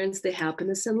experience the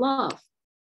happiness and love.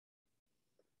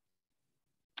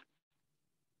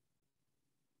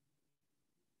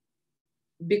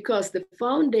 Because the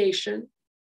foundation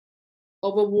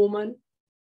of a woman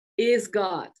is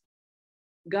God.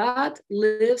 God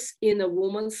lives in a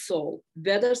woman's soul.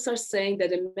 Vedas are saying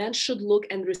that a man should look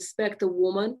and respect a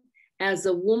woman as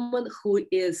a woman who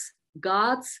is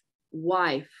God's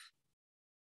wife.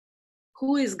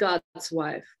 Who is God's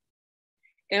wife?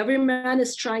 Every man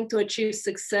is trying to achieve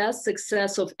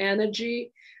success of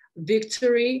energy,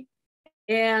 victory,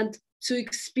 and to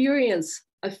experience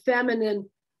a feminine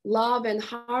love and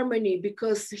harmony,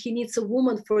 because he needs a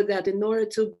woman for that in order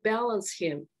to balance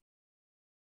him.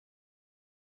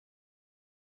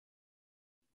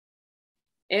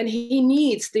 And he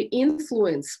needs the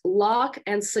influence, luck,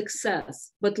 and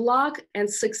success. But luck and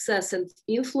success and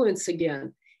influence,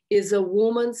 again, is a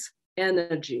woman's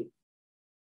energy.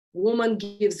 Woman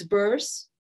gives birth,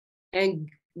 and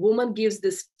woman gives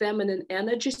this feminine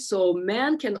energy, so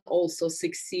man can also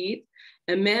succeed,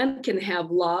 a man can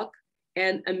have luck,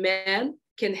 and a man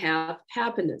can have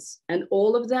happiness. And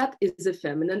all of that is a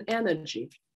feminine energy.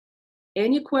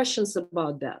 Any questions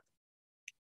about that?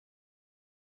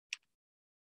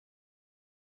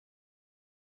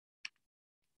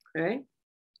 Okay.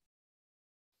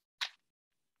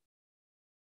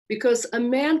 Because a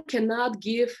man cannot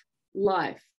give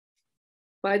life.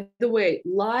 By the way,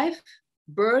 life,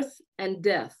 birth, and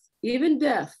death, even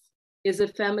death, is a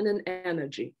feminine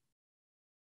energy.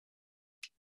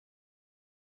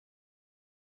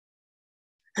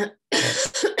 I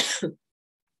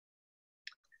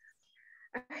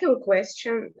have a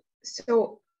question.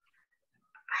 So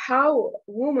how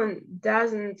woman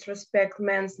doesn't respect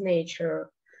man's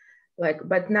nature, like,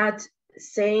 but not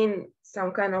saying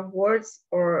some kind of words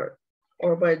or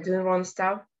by doing wrong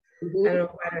stuff? I don't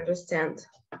quite understand.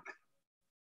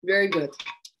 Very good.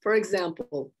 For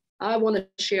example, I want to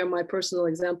share my personal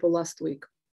example last week.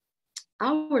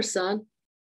 Our son,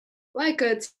 like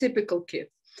a typical kid,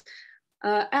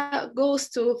 goes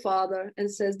to father and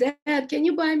says, "Dad, can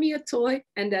you buy me a toy?"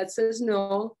 And dad says,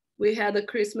 "No, we had a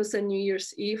Christmas and New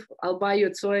Year's Eve. I'll buy you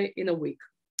a toy in a week."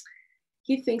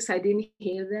 He thinks I didn't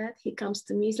hear that. He comes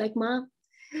to me, he's like, "Mom,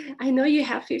 I know you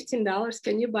have $15.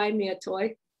 Can you buy me a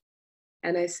toy?"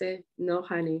 And I say, "No,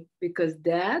 honey, because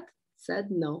dad said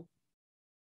no."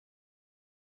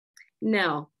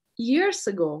 Now, years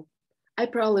ago, I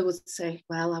probably would say,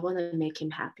 "Well, I want to make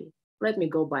him happy. Let me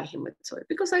go buy him a toy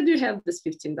because I do have this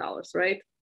 $15, right?"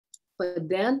 But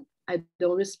then I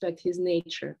don't respect his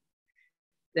nature.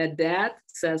 That dad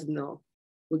says no.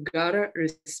 We gotta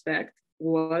respect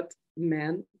what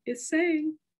man is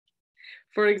saying.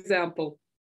 For example,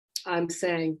 I'm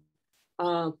saying,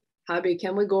 "Habi,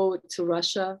 can we go to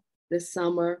Russia this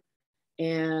summer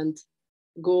and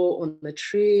go on a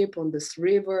trip on this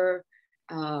river?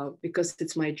 Because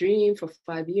it's my dream for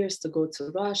 5 years to go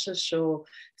to Russia, show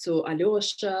to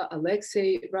Alyosha,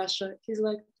 Alexei, Russia." He's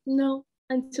like, "No,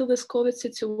 until this COVID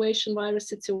situation, virus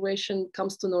situation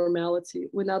comes to normality,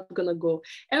 we're not gonna go."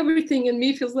 Everything in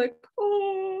me feels like,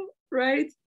 oh,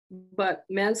 right? But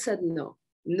man said no.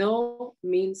 No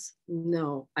means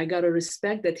no. I gotta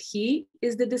respect that he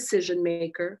is the decision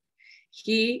maker.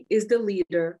 He is the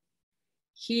leader.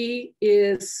 He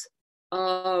is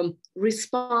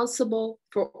responsible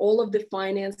for all of the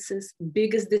finances,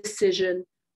 biggest decision,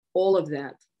 all of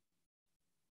that.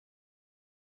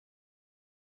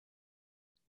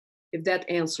 If that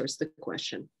answers the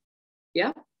question.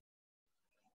 Yeah?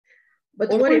 But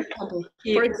what if,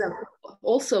 for example,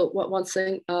 also one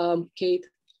thing, Kate,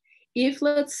 if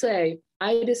let's say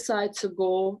I decide to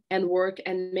go and work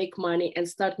and make money and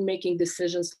start making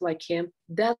decisions like him,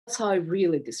 that's how I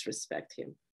really disrespect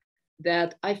him.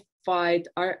 That I fight,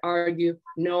 I argue,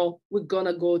 no, we're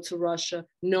gonna go to Russia.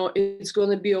 No, it's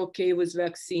gonna be okay with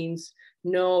vaccines.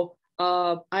 No,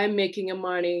 I'm making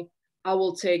money, I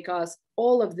will take us.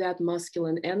 All of that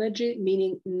masculine energy,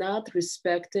 meaning not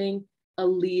respecting a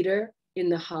leader in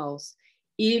the house.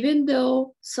 even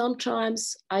though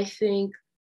sometimes I think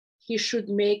he should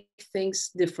make things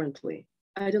differently.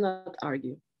 I do not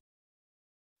argue.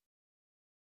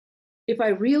 If I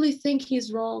really think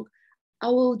he's wrong, I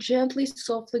will gently,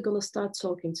 softly gonna start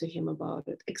talking to him about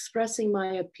it, expressing my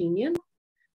opinion,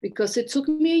 because it took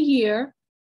me a year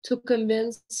to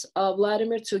convince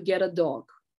Vladimir to get a dog.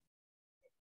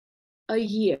 A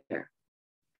year.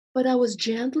 But I was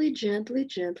gently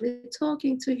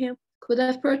talking to him. Could I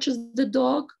have purchased the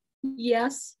dog?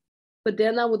 Yes. But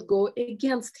then I would go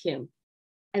against him.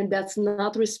 And that's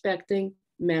not respecting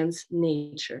man's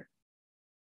nature.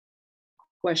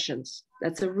 Questions?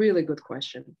 That's a really good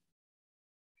question.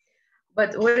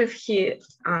 But what if he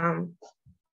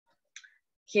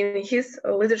in his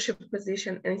leadership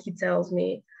position and he tells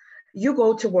me, you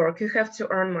go to work, you have to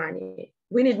earn money.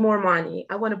 We need more money.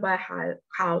 I want to buy a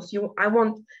house. I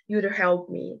want you to help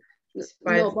me.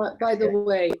 No, but by the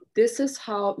way, this is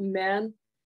how man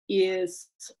is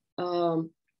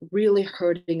really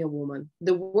hurting a woman.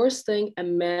 The worst thing a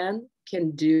man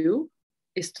can do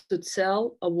is to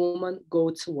tell a woman, go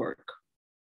to work.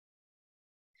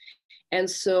 And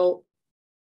so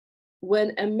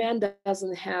when a man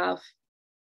doesn't have,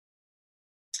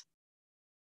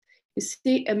 you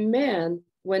see, a man,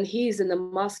 when he's in a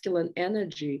masculine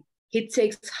energy, he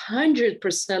takes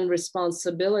 100%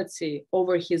 responsibility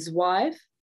over his wife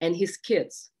and his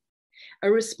kids.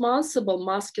 A responsible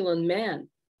masculine man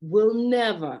will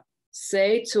never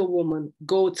say to a woman,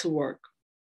 go to work.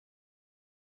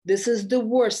 This is the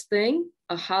worst thing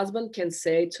a husband can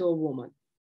say to a woman,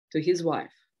 to his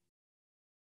wife.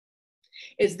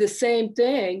 It's the same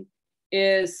thing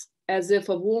as if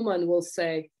a woman will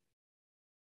say,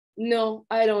 no,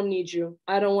 I don't need you.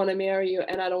 I don't want to marry you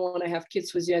and I don't want to have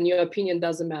kids with you and your opinion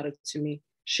doesn't matter to me.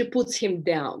 She puts him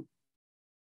down.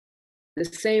 The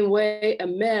same way a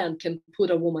man can put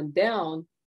a woman down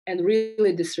and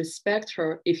really disrespect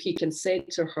her if he can say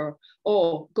to her,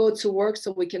 oh, go to work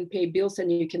so we can pay bills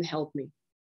and you can help me.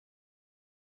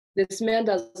 This man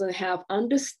doesn't have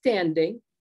understanding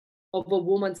of a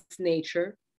woman's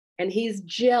nature and he's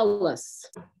jealous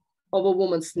of a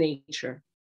woman's nature.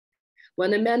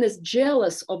 When a man is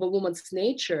jealous of a woman's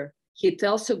nature, he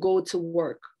tells her go to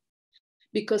work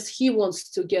because he wants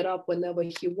to get up whenever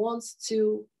he wants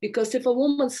to. Because if a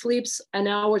woman sleeps an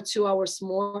hour, 2 hours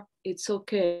more, it's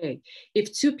okay.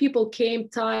 If two people came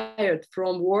tired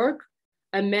from work,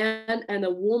 a man and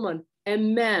a woman, a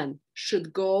man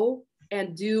should go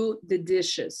and do the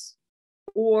dishes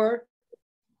or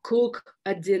cook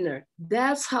a dinner.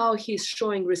 That's how he's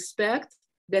showing respect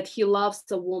that he loves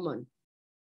a woman.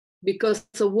 Because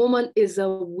a woman is a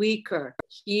weaker.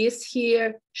 He is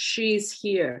here, she's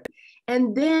here.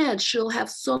 And then she'll have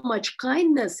so much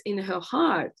kindness in her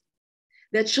heart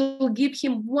that she'll give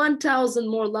him 1,000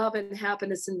 more love and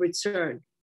happiness in return.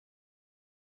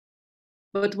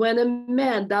 But when a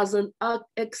man doesn't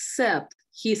accept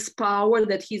his power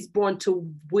that he's born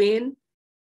to win,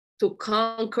 to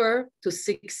conquer, to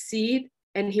succeed,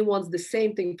 and he wants the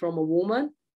same thing from a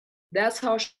woman, that's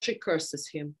how she curses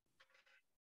him.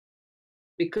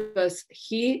 Because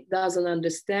he doesn't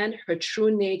understand her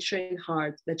true nature and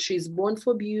heart, that she's born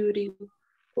for beauty,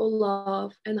 for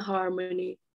love and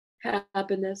harmony,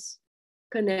 happiness,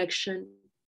 connection,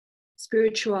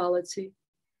 spirituality.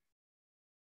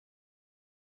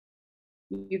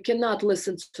 You cannot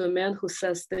listen to a man who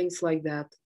says things like that.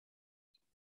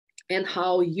 And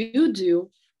how you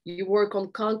do, you work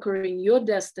on conquering your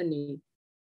destiny.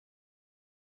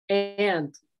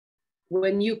 And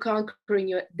when you conquering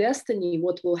your destiny,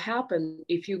 what will happen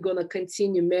if you're gonna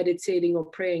continue meditating or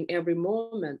praying every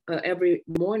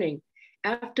morning,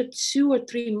 after 2 or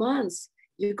 3 months,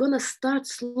 you're gonna start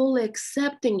slowly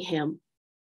accepting him.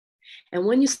 And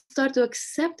when you start to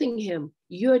accepting him,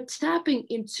 you're tapping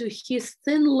into his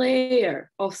thin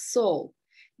layer of soul.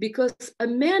 Because a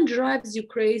man drives you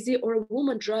crazy or a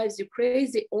woman drives you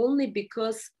crazy only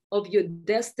because of your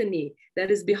destiny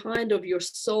that is behind of your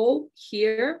soul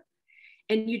here.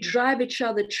 And you drive each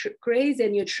other crazy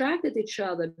and you attracted each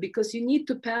other because you need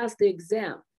to pass the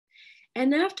exam.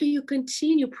 And after you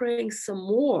continue praying some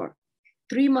more,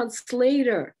 3 months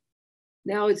later,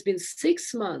 now it's been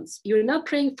 6 months, you're not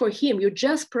praying for him, you're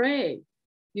just praying.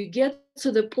 You get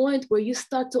to the point where you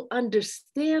start to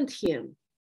understand him.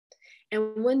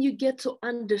 And when you get to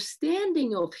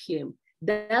understanding of him,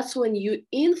 that's when you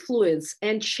influence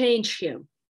and change him.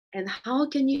 And how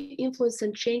can you influence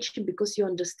and change him? Because you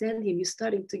understand him. You're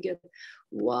starting to get,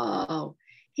 wow,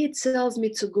 he tells me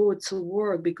to go to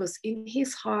work because in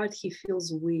his heart, he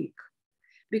feels weak.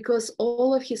 Because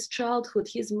all of his childhood,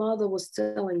 his mother was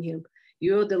telling him,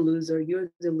 You're the loser,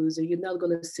 you're the loser, you're not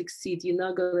gonna succeed, you're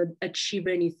not gonna achieve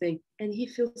anything. And he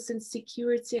feels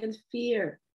insecurity and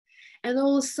fear. And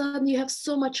all of a sudden you have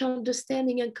so much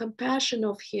understanding and compassion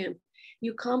of him.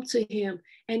 You come to him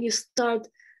and you start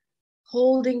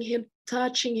holding him,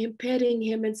 touching him, petting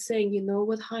him and saying, you know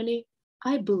what, honey,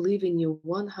 I believe in you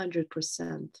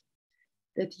 100%,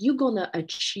 that you're gonna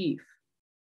achieve,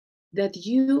 that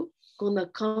you're gonna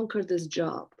conquer this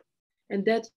job, and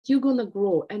that you're gonna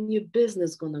grow and your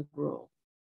business gonna grow.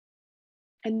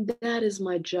 And that is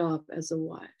my job as a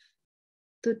wife,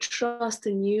 to trust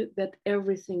in you that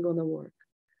everything gonna work.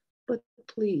 But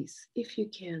please, if you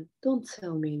can, don't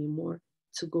tell me anymore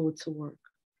to go to work.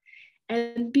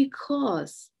 And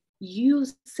because you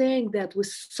saying that with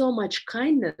so much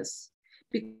kindness,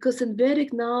 because in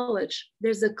Vedic knowledge,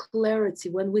 there's a clarity.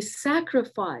 When we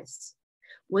sacrifice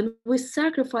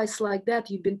like that,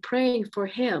 you've been praying for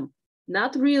him,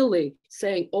 not really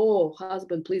saying, oh,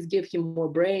 husband, please give him more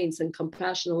brains and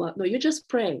compassion a lot. No, you're just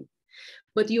praying.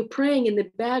 But you're praying in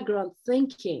the background,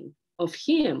 thinking of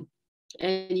him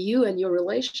and you and your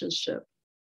relationship.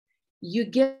 You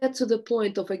get to the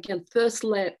point of, again, first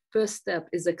step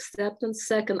is acceptance.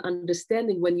 Second,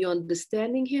 understanding. When you're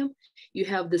understanding him, you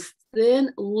have this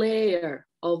thin layer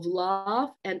of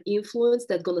love and influence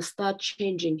that's going to start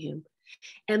changing him.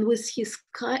 And with his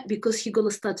kind, because he's going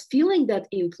to start feeling that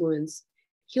influence,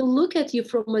 he'll look at you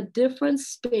from a different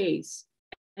space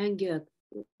and get,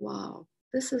 wow,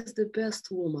 this is the best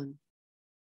woman.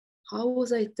 How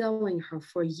was I telling her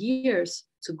for years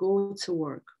to go to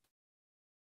work?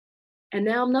 And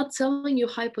now I'm not telling you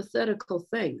hypothetical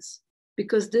things,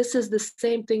 because this is the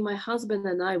same thing my husband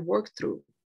and I worked through.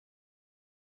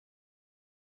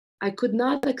 I could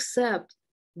not accept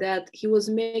that he was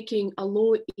making a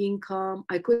low income.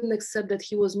 I couldn't accept that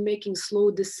he was making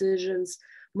slow decisions,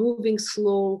 moving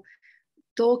slow,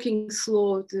 talking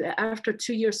slow. After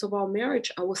 2 years of our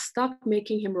marriage, I was stuck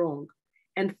making him wrong.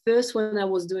 And first, when I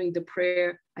was doing the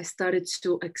prayer, I started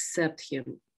to accept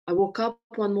him. I woke up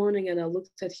one morning and I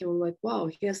looked at him, I'm like, wow,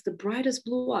 he has the brightest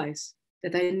blue eyes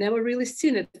that I never really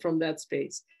seen it from that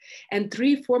space. And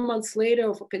 3-4 months later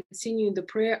of continuing the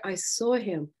prayer, I saw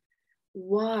him,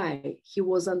 why he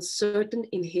was uncertain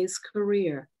in his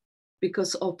career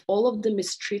because of all of the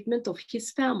mistreatment of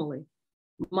his family,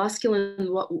 masculine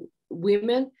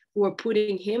women who were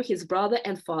putting him, his brother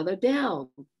and father down.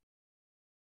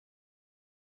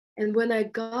 And when I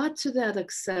got to that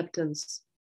acceptance,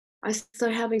 I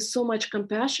started having so much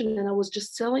compassion, and I was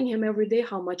just telling him every day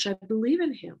how much I believe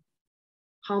in him,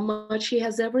 how much he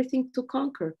has everything to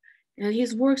conquer. And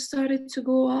his work started to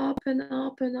go up and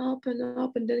up and up and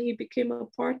up. And then he became a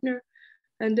partner.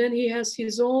 And then he has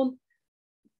his own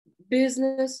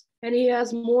business and he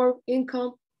has more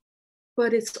income.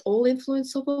 But it's all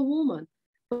influence of a woman.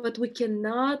 But we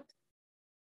cannot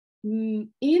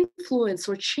influence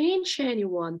or change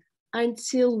anyone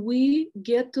until we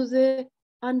get to the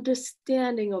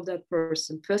understanding of that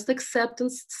person. First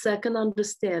acceptance, second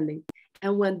understanding.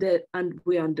 And when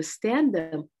we understand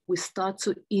them, we start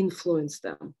to influence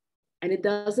them. And it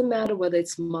doesn't matter whether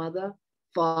it's mother,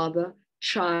 father,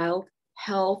 child,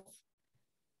 health,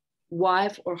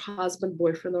 wife or husband,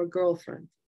 boyfriend or girlfriend.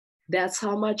 That's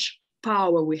how much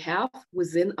power we have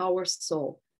within our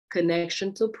soul.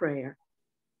 Connection to prayer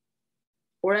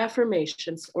or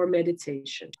affirmations or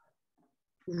meditation.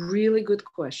 Really good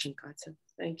question, Katya.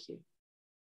 Thank you.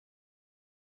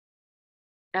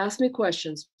 Ask me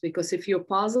questions, because if you're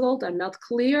puzzled, I'm not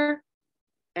clear,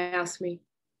 ask me.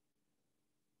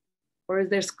 Or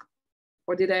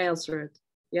did I answer it?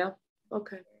 Yeah,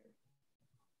 okay.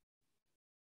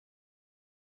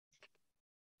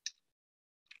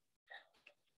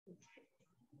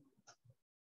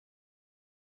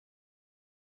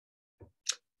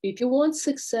 If you want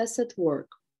success at work,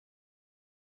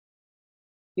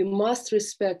 you must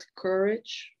respect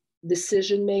courage,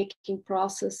 decision-making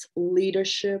process,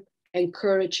 leadership, and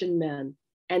courage in men.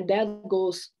 And that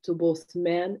goes to both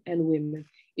men and women.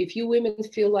 If you women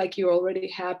feel like you're already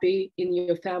happy in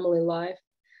your family life,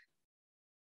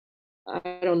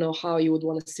 I don't know how you would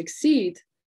want to succeed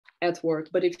at work,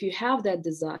 but if you have that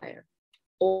desire,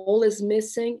 all is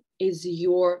missing is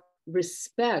your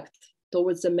respect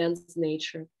towards the man's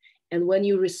nature. And when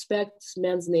you respect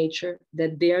men's nature,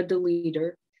 that they're the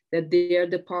leader, that they're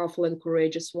the powerful and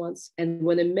courageous ones. And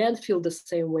when a man feels the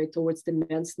same way towards the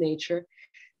man's nature,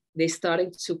 they're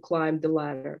starting to climb the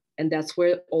ladder. And that's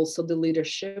where also the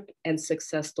leadership and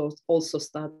success also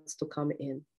starts to come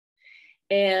in.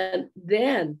 And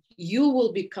then you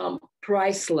will become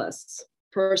priceless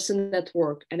person at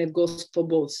work. And it goes for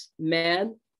both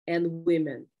men and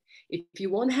women. If you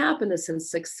want happiness and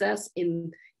success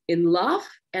in love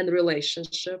and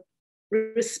relationship,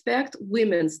 respect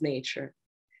women's nature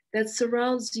that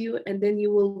surrounds you, and then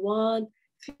you will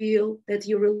feel that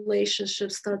your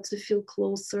relationships start to feel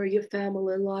closer, your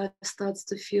family life starts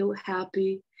to feel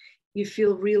happy, you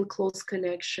feel real close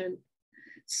connection.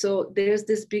 So there's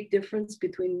this big difference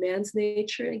between man's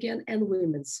nature again and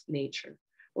women's nature.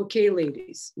 Okay,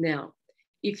 ladies, now,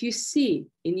 if you see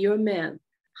in your man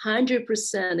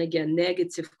 100% again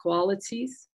negative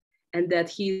qualities, and that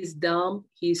he's dumb,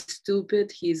 he's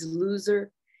stupid, he's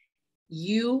loser,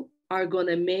 you are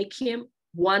gonna make him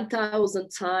 1,000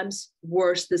 times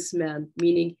worse, this man,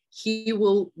 meaning he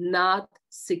will not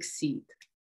succeed.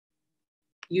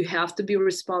 You have to be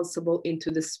responsible into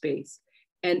the space.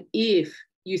 And if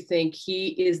you think he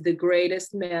is the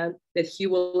greatest man, that he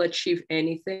will achieve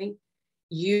anything,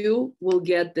 you will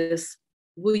get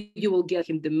you will get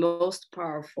him the most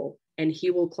powerful, and he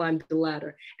will climb the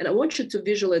ladder. And I want you to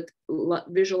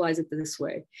visualize it this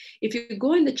way. If you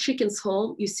go in the chicken's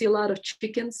home, you see a lot of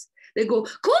chickens, they go,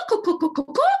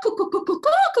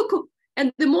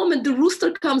 and the moment the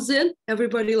rooster comes in,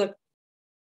 everybody like,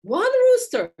 one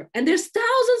rooster, and there's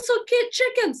thousands of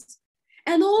chickens,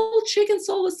 and all chickens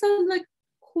all of a sudden like,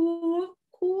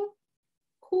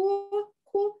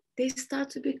 they start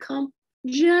to become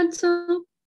gentle,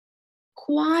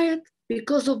 quiet,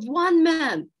 because of one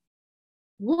man,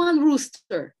 one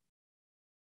rooster.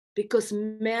 Because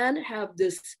men have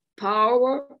this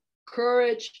power,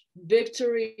 courage,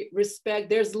 victory, respect.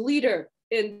 There's leader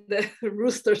in the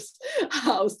rooster's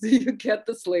house. Do you get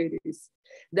this, ladies?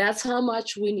 That's how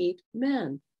much we need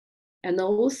men. And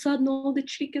all of a sudden, all the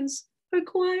chickens are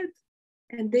quiet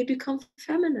and they become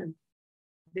feminine.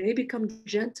 They become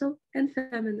gentle and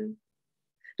feminine.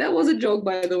 That was a joke,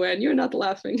 by the way, and you're not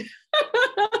laughing.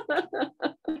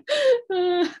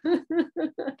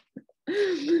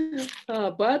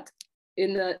 But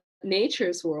in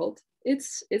nature's world,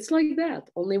 it's like that.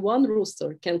 Only one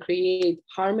rooster can create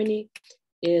harmony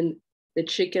in the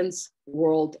chicken's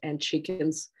world and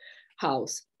chicken's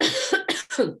house.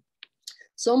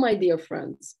 So, my dear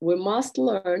friends, we must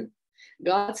learn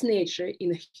God's nature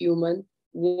in a human,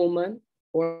 woman,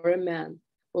 or a man.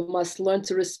 We must learn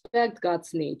to respect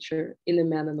God's nature in a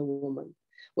man and a woman.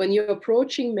 When you're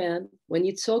approaching men, when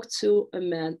you talk to a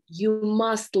man, you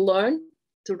must learn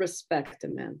to respect a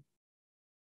man.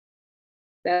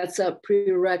 That's a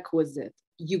prerequisite.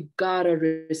 You gotta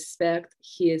respect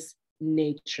his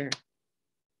nature.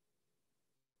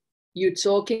 You're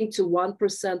talking to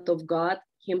 1% of God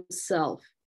himself.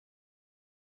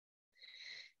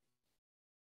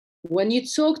 When you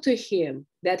talk to him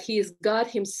that he is God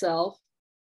himself,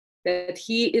 that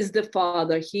he is the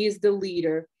father, he is the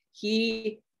leader,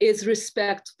 he is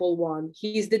respectful one,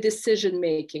 he's the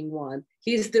decision-making one,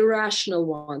 he's the rational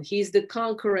one, he's the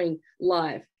conquering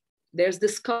life. There's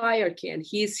the hierarchy, and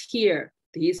he's here.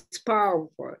 He's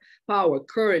powerful,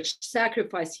 courage,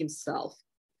 sacrifice himself.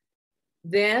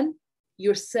 Then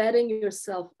you're setting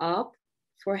yourself up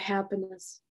for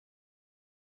happiness,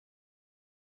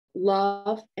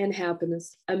 love, and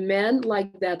happiness. A man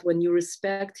like that, when you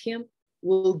respect him,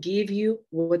 will give you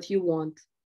what you want: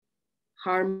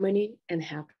 harmony and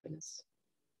happiness.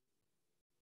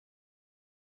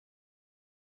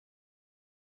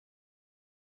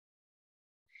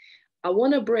 I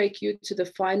want to break you to the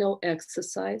final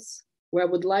exercise where I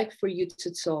would like for you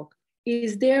to talk.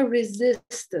 Is there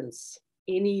resistance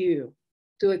in you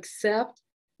to accept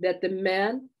that the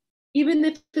man, even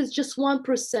if it's just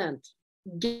 1%,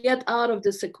 get out of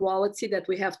this equality that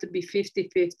we have to be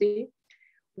 50-50?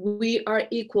 We are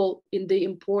equal in the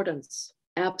importance.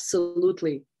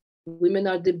 Absolutely. Women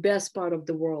are the best part of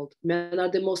the world. Men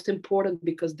are the most important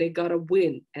because they gotta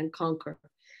win and conquer.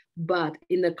 But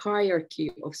in the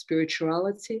hierarchy of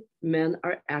spirituality, men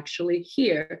are actually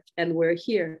here and we're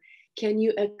here. Can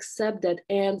you accept that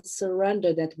and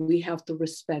surrender that we have to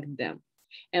respect them?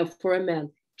 And for a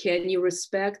man, can you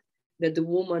respect that the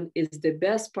woman is the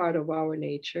best part of our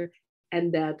nature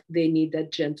and that they need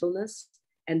that gentleness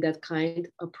and that kind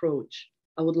approach?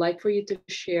 I would like for you to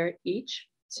share each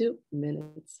 2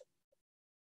 minutes.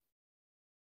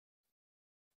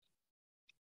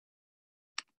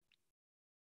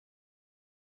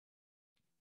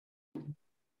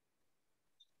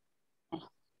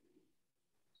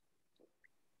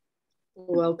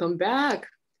 Welcome back.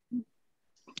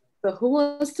 So who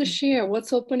wants to share?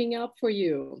 What's opening up for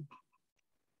you?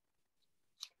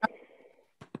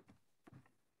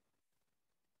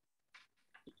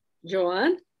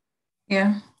 Joanne?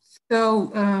 Yeah, so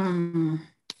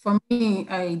for me,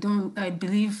 I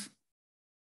believe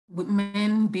with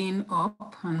men being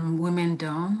up and women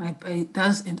down,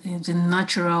 it's a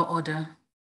natural order.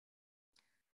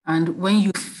 And when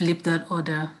you flip that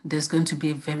order, there's going to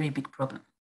be a very big problem.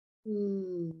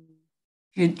 Mm.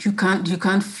 You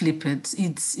can't flip it.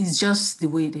 It's just the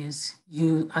way it is.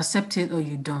 You accept it or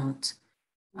you don't.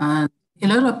 And a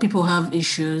lot of people have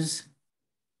issues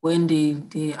when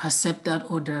they accept that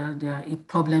order. There are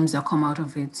problems that come out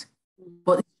of it.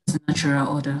 But it's a natural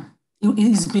order.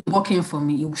 It's been working for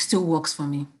me. It still works for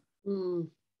me. Mm.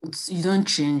 You don't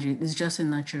change it. It's just a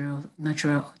natural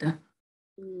order.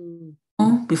 Mm.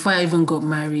 Before I even got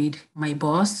married, my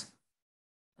boss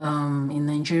in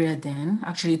Nigeria then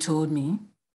actually told me,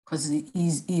 because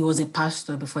he was a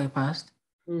pastor before he passed,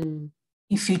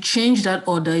 if you change that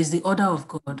order, it's the order of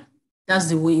God. That's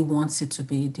the way he wants it to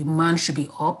be. The man should be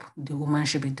up, the woman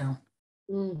should be down.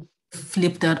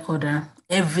 Flip that order,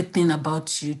 everything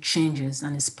about you changes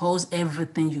and it spoils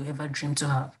everything you ever dreamed to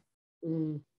have.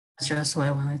 That's just what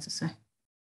I wanted to say.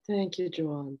 Thank you,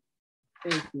 Joanne.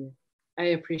 Thank you. I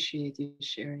appreciate you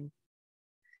sharing.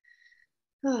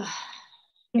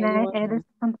 Can I add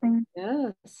something?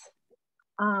 Yes.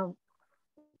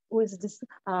 With this,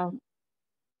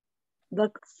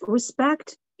 the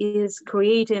respect is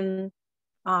creating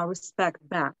respect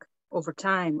back over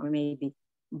time, or maybe.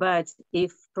 But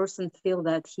if person feel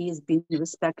that he's been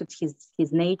respected,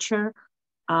 his nature,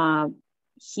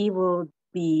 he will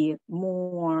be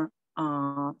more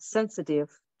sensitive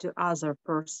to other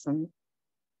person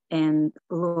and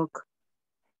look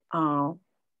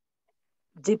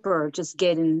deeper, just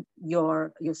getting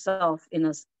yourself in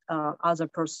a other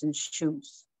person's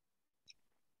shoes.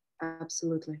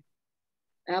 Absolutely.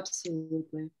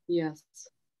 Absolutely. Yes.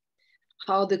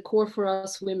 How the core for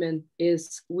us women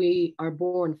is we are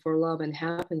born for love and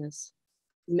happiness.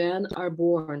 Men are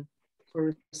born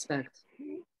for respect.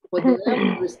 For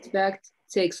them, respect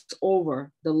takes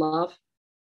over the love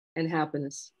and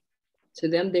happiness. To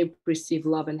them, they perceive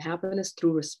love and happiness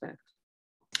through respect.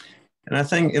 And I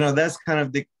think, that's kind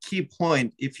of the key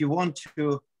point. If you want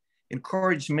to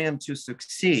encourage men to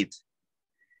succeed,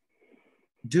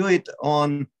 do it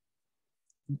on,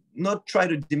 not try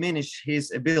to diminish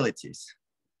his abilities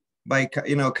by,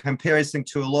 comparison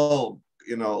to a low,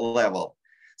 level.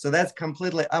 So that's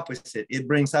completely opposite. It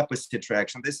brings opposite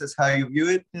attraction. This is how you view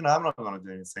it. I'm not going to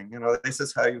do anything. This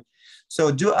is how you.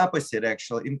 So do opposite,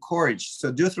 actually. Encourage.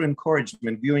 So do through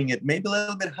encouragement, viewing it maybe a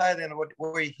little bit higher than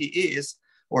where he is,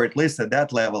 or at least at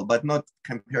that level, but not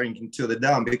comparing him to the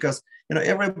down, because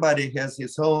everybody has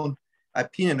his own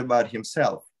opinion about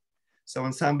himself. So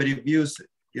when somebody views,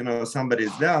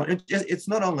 somebody's down, it's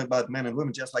not only about men and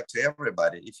women, just like to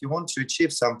everybody. If you want to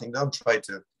achieve something, don't try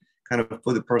to kind of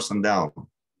put the person down.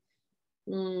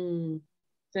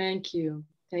 Thank you.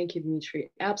 Thank you,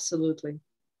 Dmitry. Absolutely.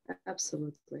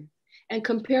 Absolutely. And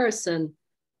comparison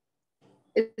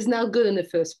is not good in the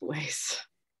first place.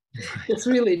 It's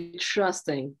really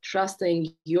trusting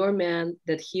your man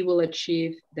that he will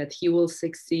achieve, that he will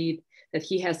succeed, that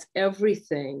he has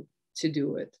everything to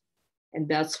do it. And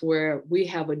that's where we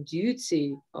have a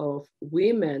duty of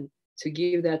women to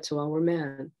give that to our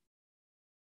men,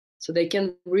 so they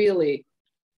can really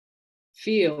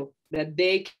feel that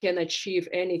they can achieve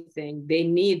anything. They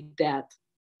need that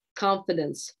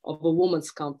confidence of a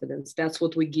woman's confidence. That's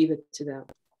what we give it to them.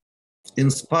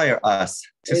 Inspire us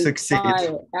to succeed.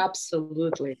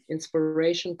 Absolutely.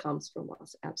 Inspiration comes from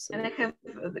us. Absolutely. And I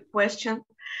have the question: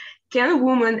 can a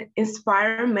woman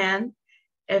inspire men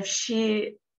if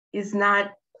she is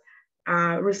not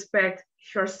respect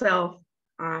herself,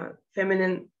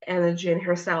 feminine energy in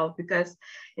herself? Because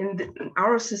in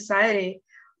our society,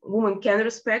 women can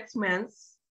respect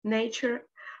men's nature,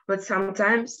 but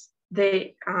sometimes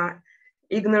they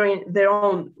ignoring their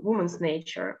own woman's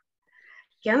nature.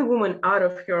 Can a woman out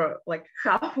of her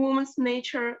half woman's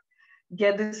nature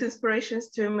get these inspirations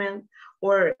to men,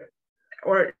 or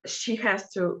she has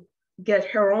to get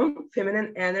her own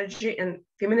feminine energy and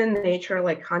feminine nature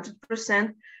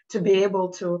 100% to be able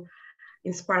to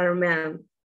inspire men?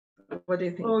 What do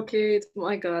you think? Okay,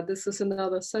 my God, this is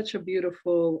such a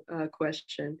beautiful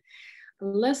question.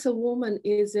 Unless a woman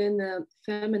is in a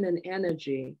feminine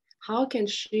energy, how can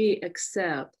she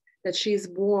accept that she's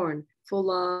born for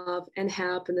love and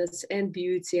happiness and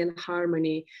beauty and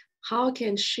harmony? How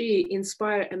can she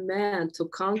inspire a man to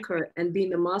conquer and be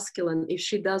masculine if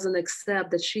she doesn't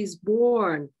accept that she's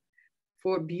born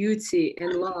for beauty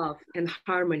and love and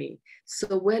harmony?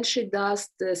 So when she does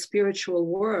the spiritual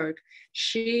work,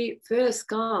 she first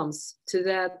comes to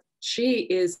that she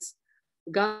is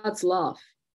God's love,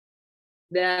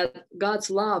 that God's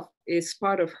love is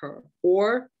part of her,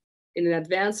 or in an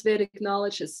advanced Vedic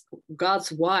knowledge, is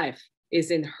God's wife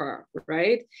is in her,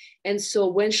 right? And so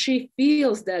when she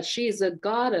feels that she is a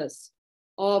goddess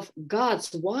of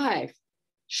God's wife,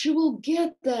 she will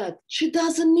get that. She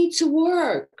doesn't need to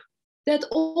work. That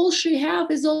all she has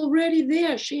is already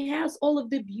there. She has all of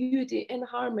the beauty and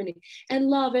harmony and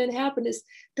love and happiness,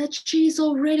 that she is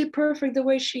already perfect the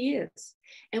way she is.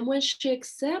 And when she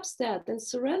accepts that and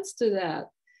surrenders to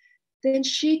that, then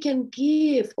she can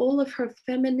give all of her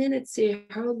femininity,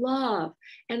 her love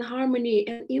and harmony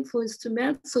and influence to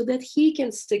man, so that he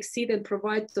can succeed and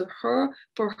provide to her,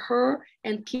 for her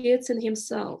and kids and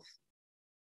himself.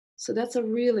 So that's a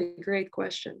really great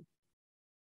question.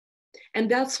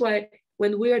 And that's why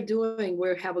when we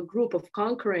have a group of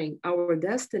conquering our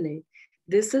destiny,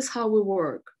 this is how we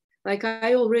work. Like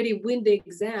I already win the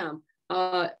exam,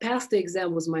 passed the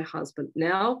exam was my husband.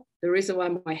 Now, the reason why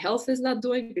my health is not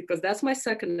doing, because that's my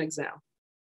second exam.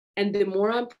 And the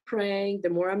more I'm praying, the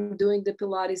more I'm doing the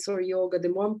Pilates or yoga, the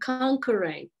more I'm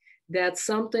conquering that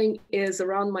something is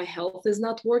around my health is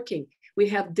not working. We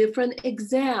have different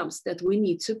exams that we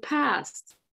need to pass.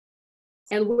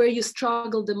 And where you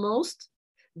struggle the most,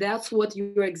 that's what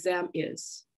your exam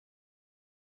is.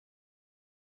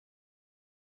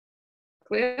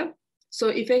 Clear? So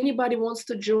if anybody wants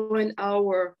to join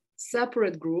our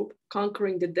separate group,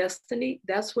 Conquering the Destiny,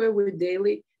 that's where we're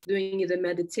daily doing either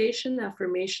meditation,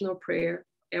 affirmation, or prayer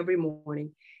every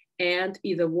morning, and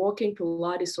either walking,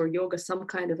 Pilates, or yoga, some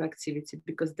kind of activity,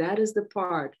 because that is the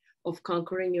part of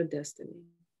conquering your destiny.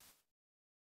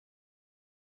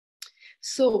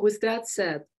 So with that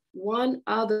said, one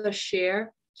other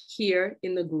share here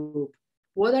in the group.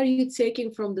 What are you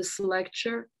taking from this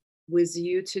lecture with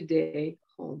you today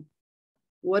home?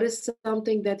 What is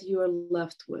something that you are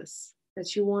left with,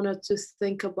 that you want to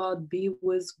think about, be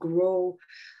with, grow,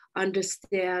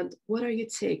 understand? What are you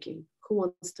taking? Who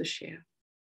wants to share?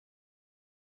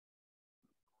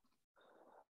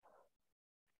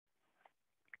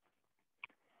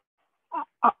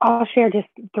 I'll share just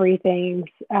three things.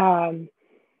 I'm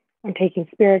taking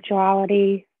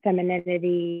spirituality,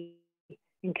 femininity,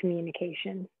 and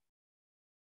communication.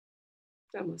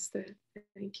 Namaste.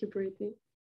 Thank you, Brittany.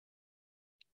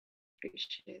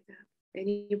 Appreciate that.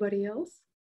 Anybody else?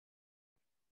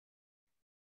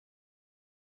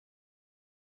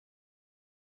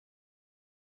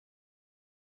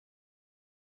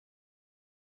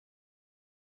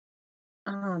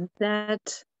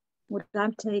 That what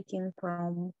I'm taking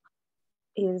from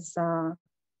is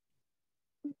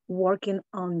working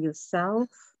on yourself,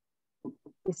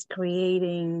 is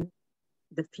creating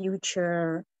the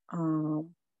future, and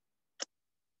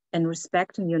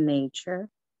respecting your nature,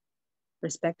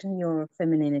 respecting your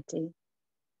femininity,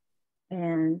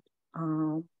 and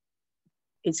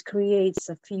it creates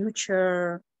a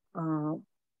future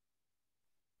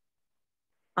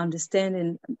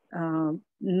understanding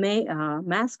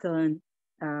masculine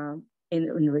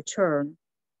in return,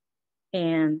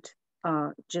 and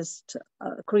just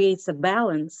creates a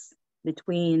balance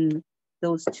between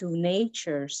those two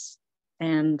natures,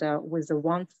 and with the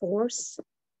one force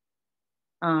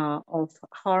of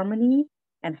harmony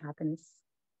and happiness.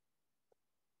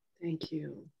 Thank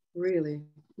you. Really,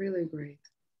 really great.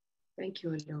 Thank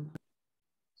you, Alyona.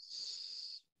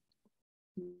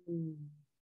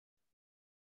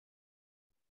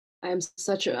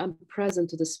 I'm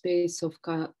present to the space of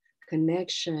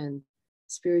connection,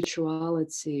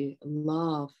 spirituality,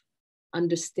 love,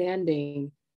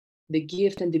 understanding the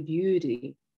gift and the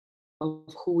beauty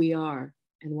of who we are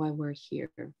and why we're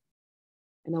here.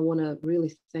 And I want to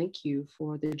really thank you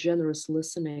for the generous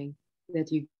listening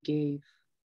that you gave,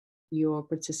 your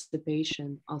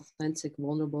participation, authentic,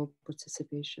 vulnerable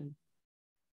participation.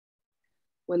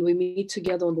 When we meet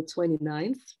together on the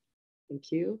 29th,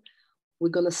 thank you, we're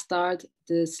going to start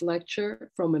this lecture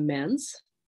from a men's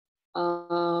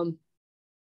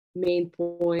main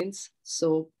points.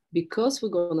 So because we're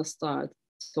going to start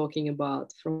talking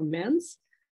about from men's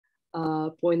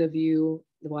point of view,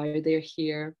 why they're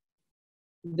here,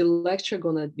 the lecture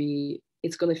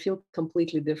it's going to feel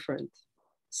completely different.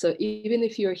 So even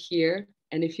if you're here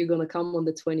and if you're going to come on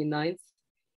the 29th,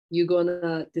 you're going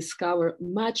to discover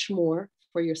much more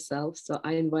for yourself. So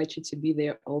I invite you to be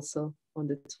there also on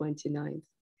the 29th.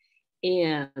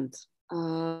 And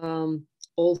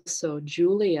also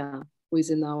Julia, who is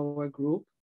in our group,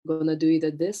 gonna do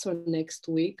either this or next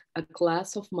week, a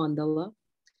class of mandala.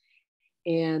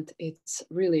 And it's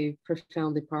really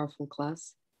profoundly powerful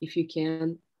class. If you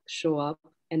can, show up.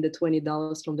 And the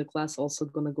 $20 from the class also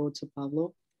gonna go to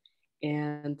Pablo.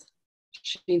 And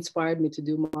she inspired me to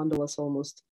do mandalas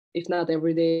almost, if not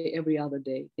every day, every other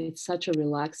day. It's such a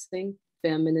relaxing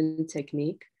feminine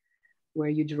technique where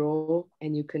you draw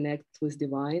and you connect with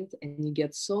divine and you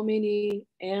get so many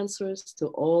answers to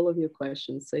all of your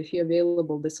questions. So if you're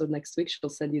available this or next week, she'll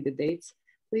send you the dates.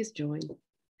 Please join.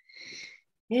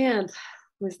 And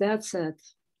with that said,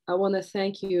 I want to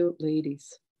thank you,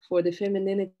 ladies, for the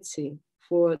femininity,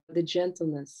 for the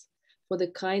gentleness, for the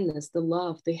kindness, the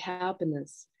love, the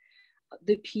happiness,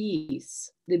 the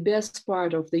peace, the best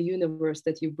part of the universe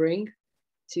that you bring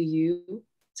to you,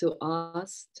 to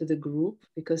us, to the group,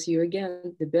 because you're,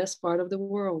 again, the best part of the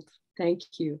world. Thank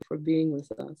you for being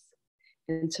with us.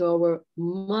 And to our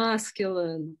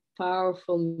masculine,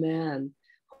 powerful men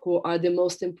who are the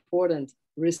most important,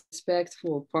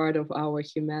 respectful part of our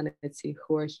humanity,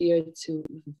 who are here to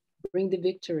bring the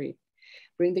victory,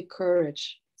 bring the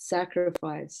courage,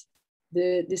 sacrifice,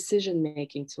 the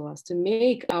decision-making to us, to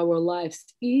make our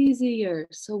lives easier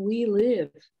so we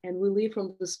live, and we live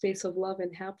from the space of love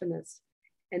and happiness,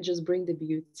 and just bring the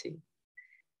beauty.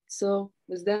 So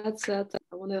with that said,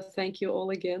 I want to thank you all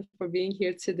again for being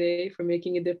here today, for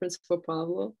making a difference for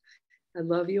Pablo. I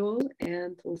love you all,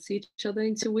 and we'll see each other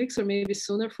in 2 weeks or maybe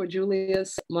sooner for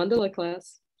Julia's mandala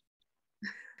class.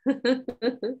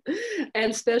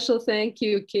 And special thank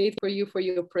you, Kate, for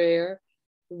your prayer.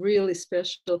 Really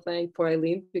special thank for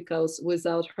Eileen, because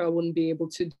without her, I wouldn't be able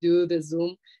to do the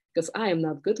Zoom, because I am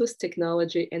not good with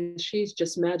technology, and she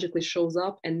just magically shows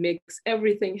up and makes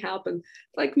everything happen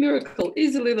like miracle,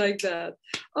 easily like that.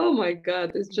 Oh my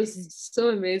God, it's just so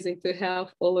amazing to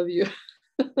have all of you.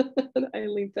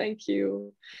 Eileen, thank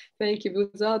you. Thank you.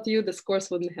 Without you, this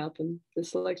course wouldn't happen.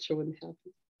 This lecture wouldn't happen.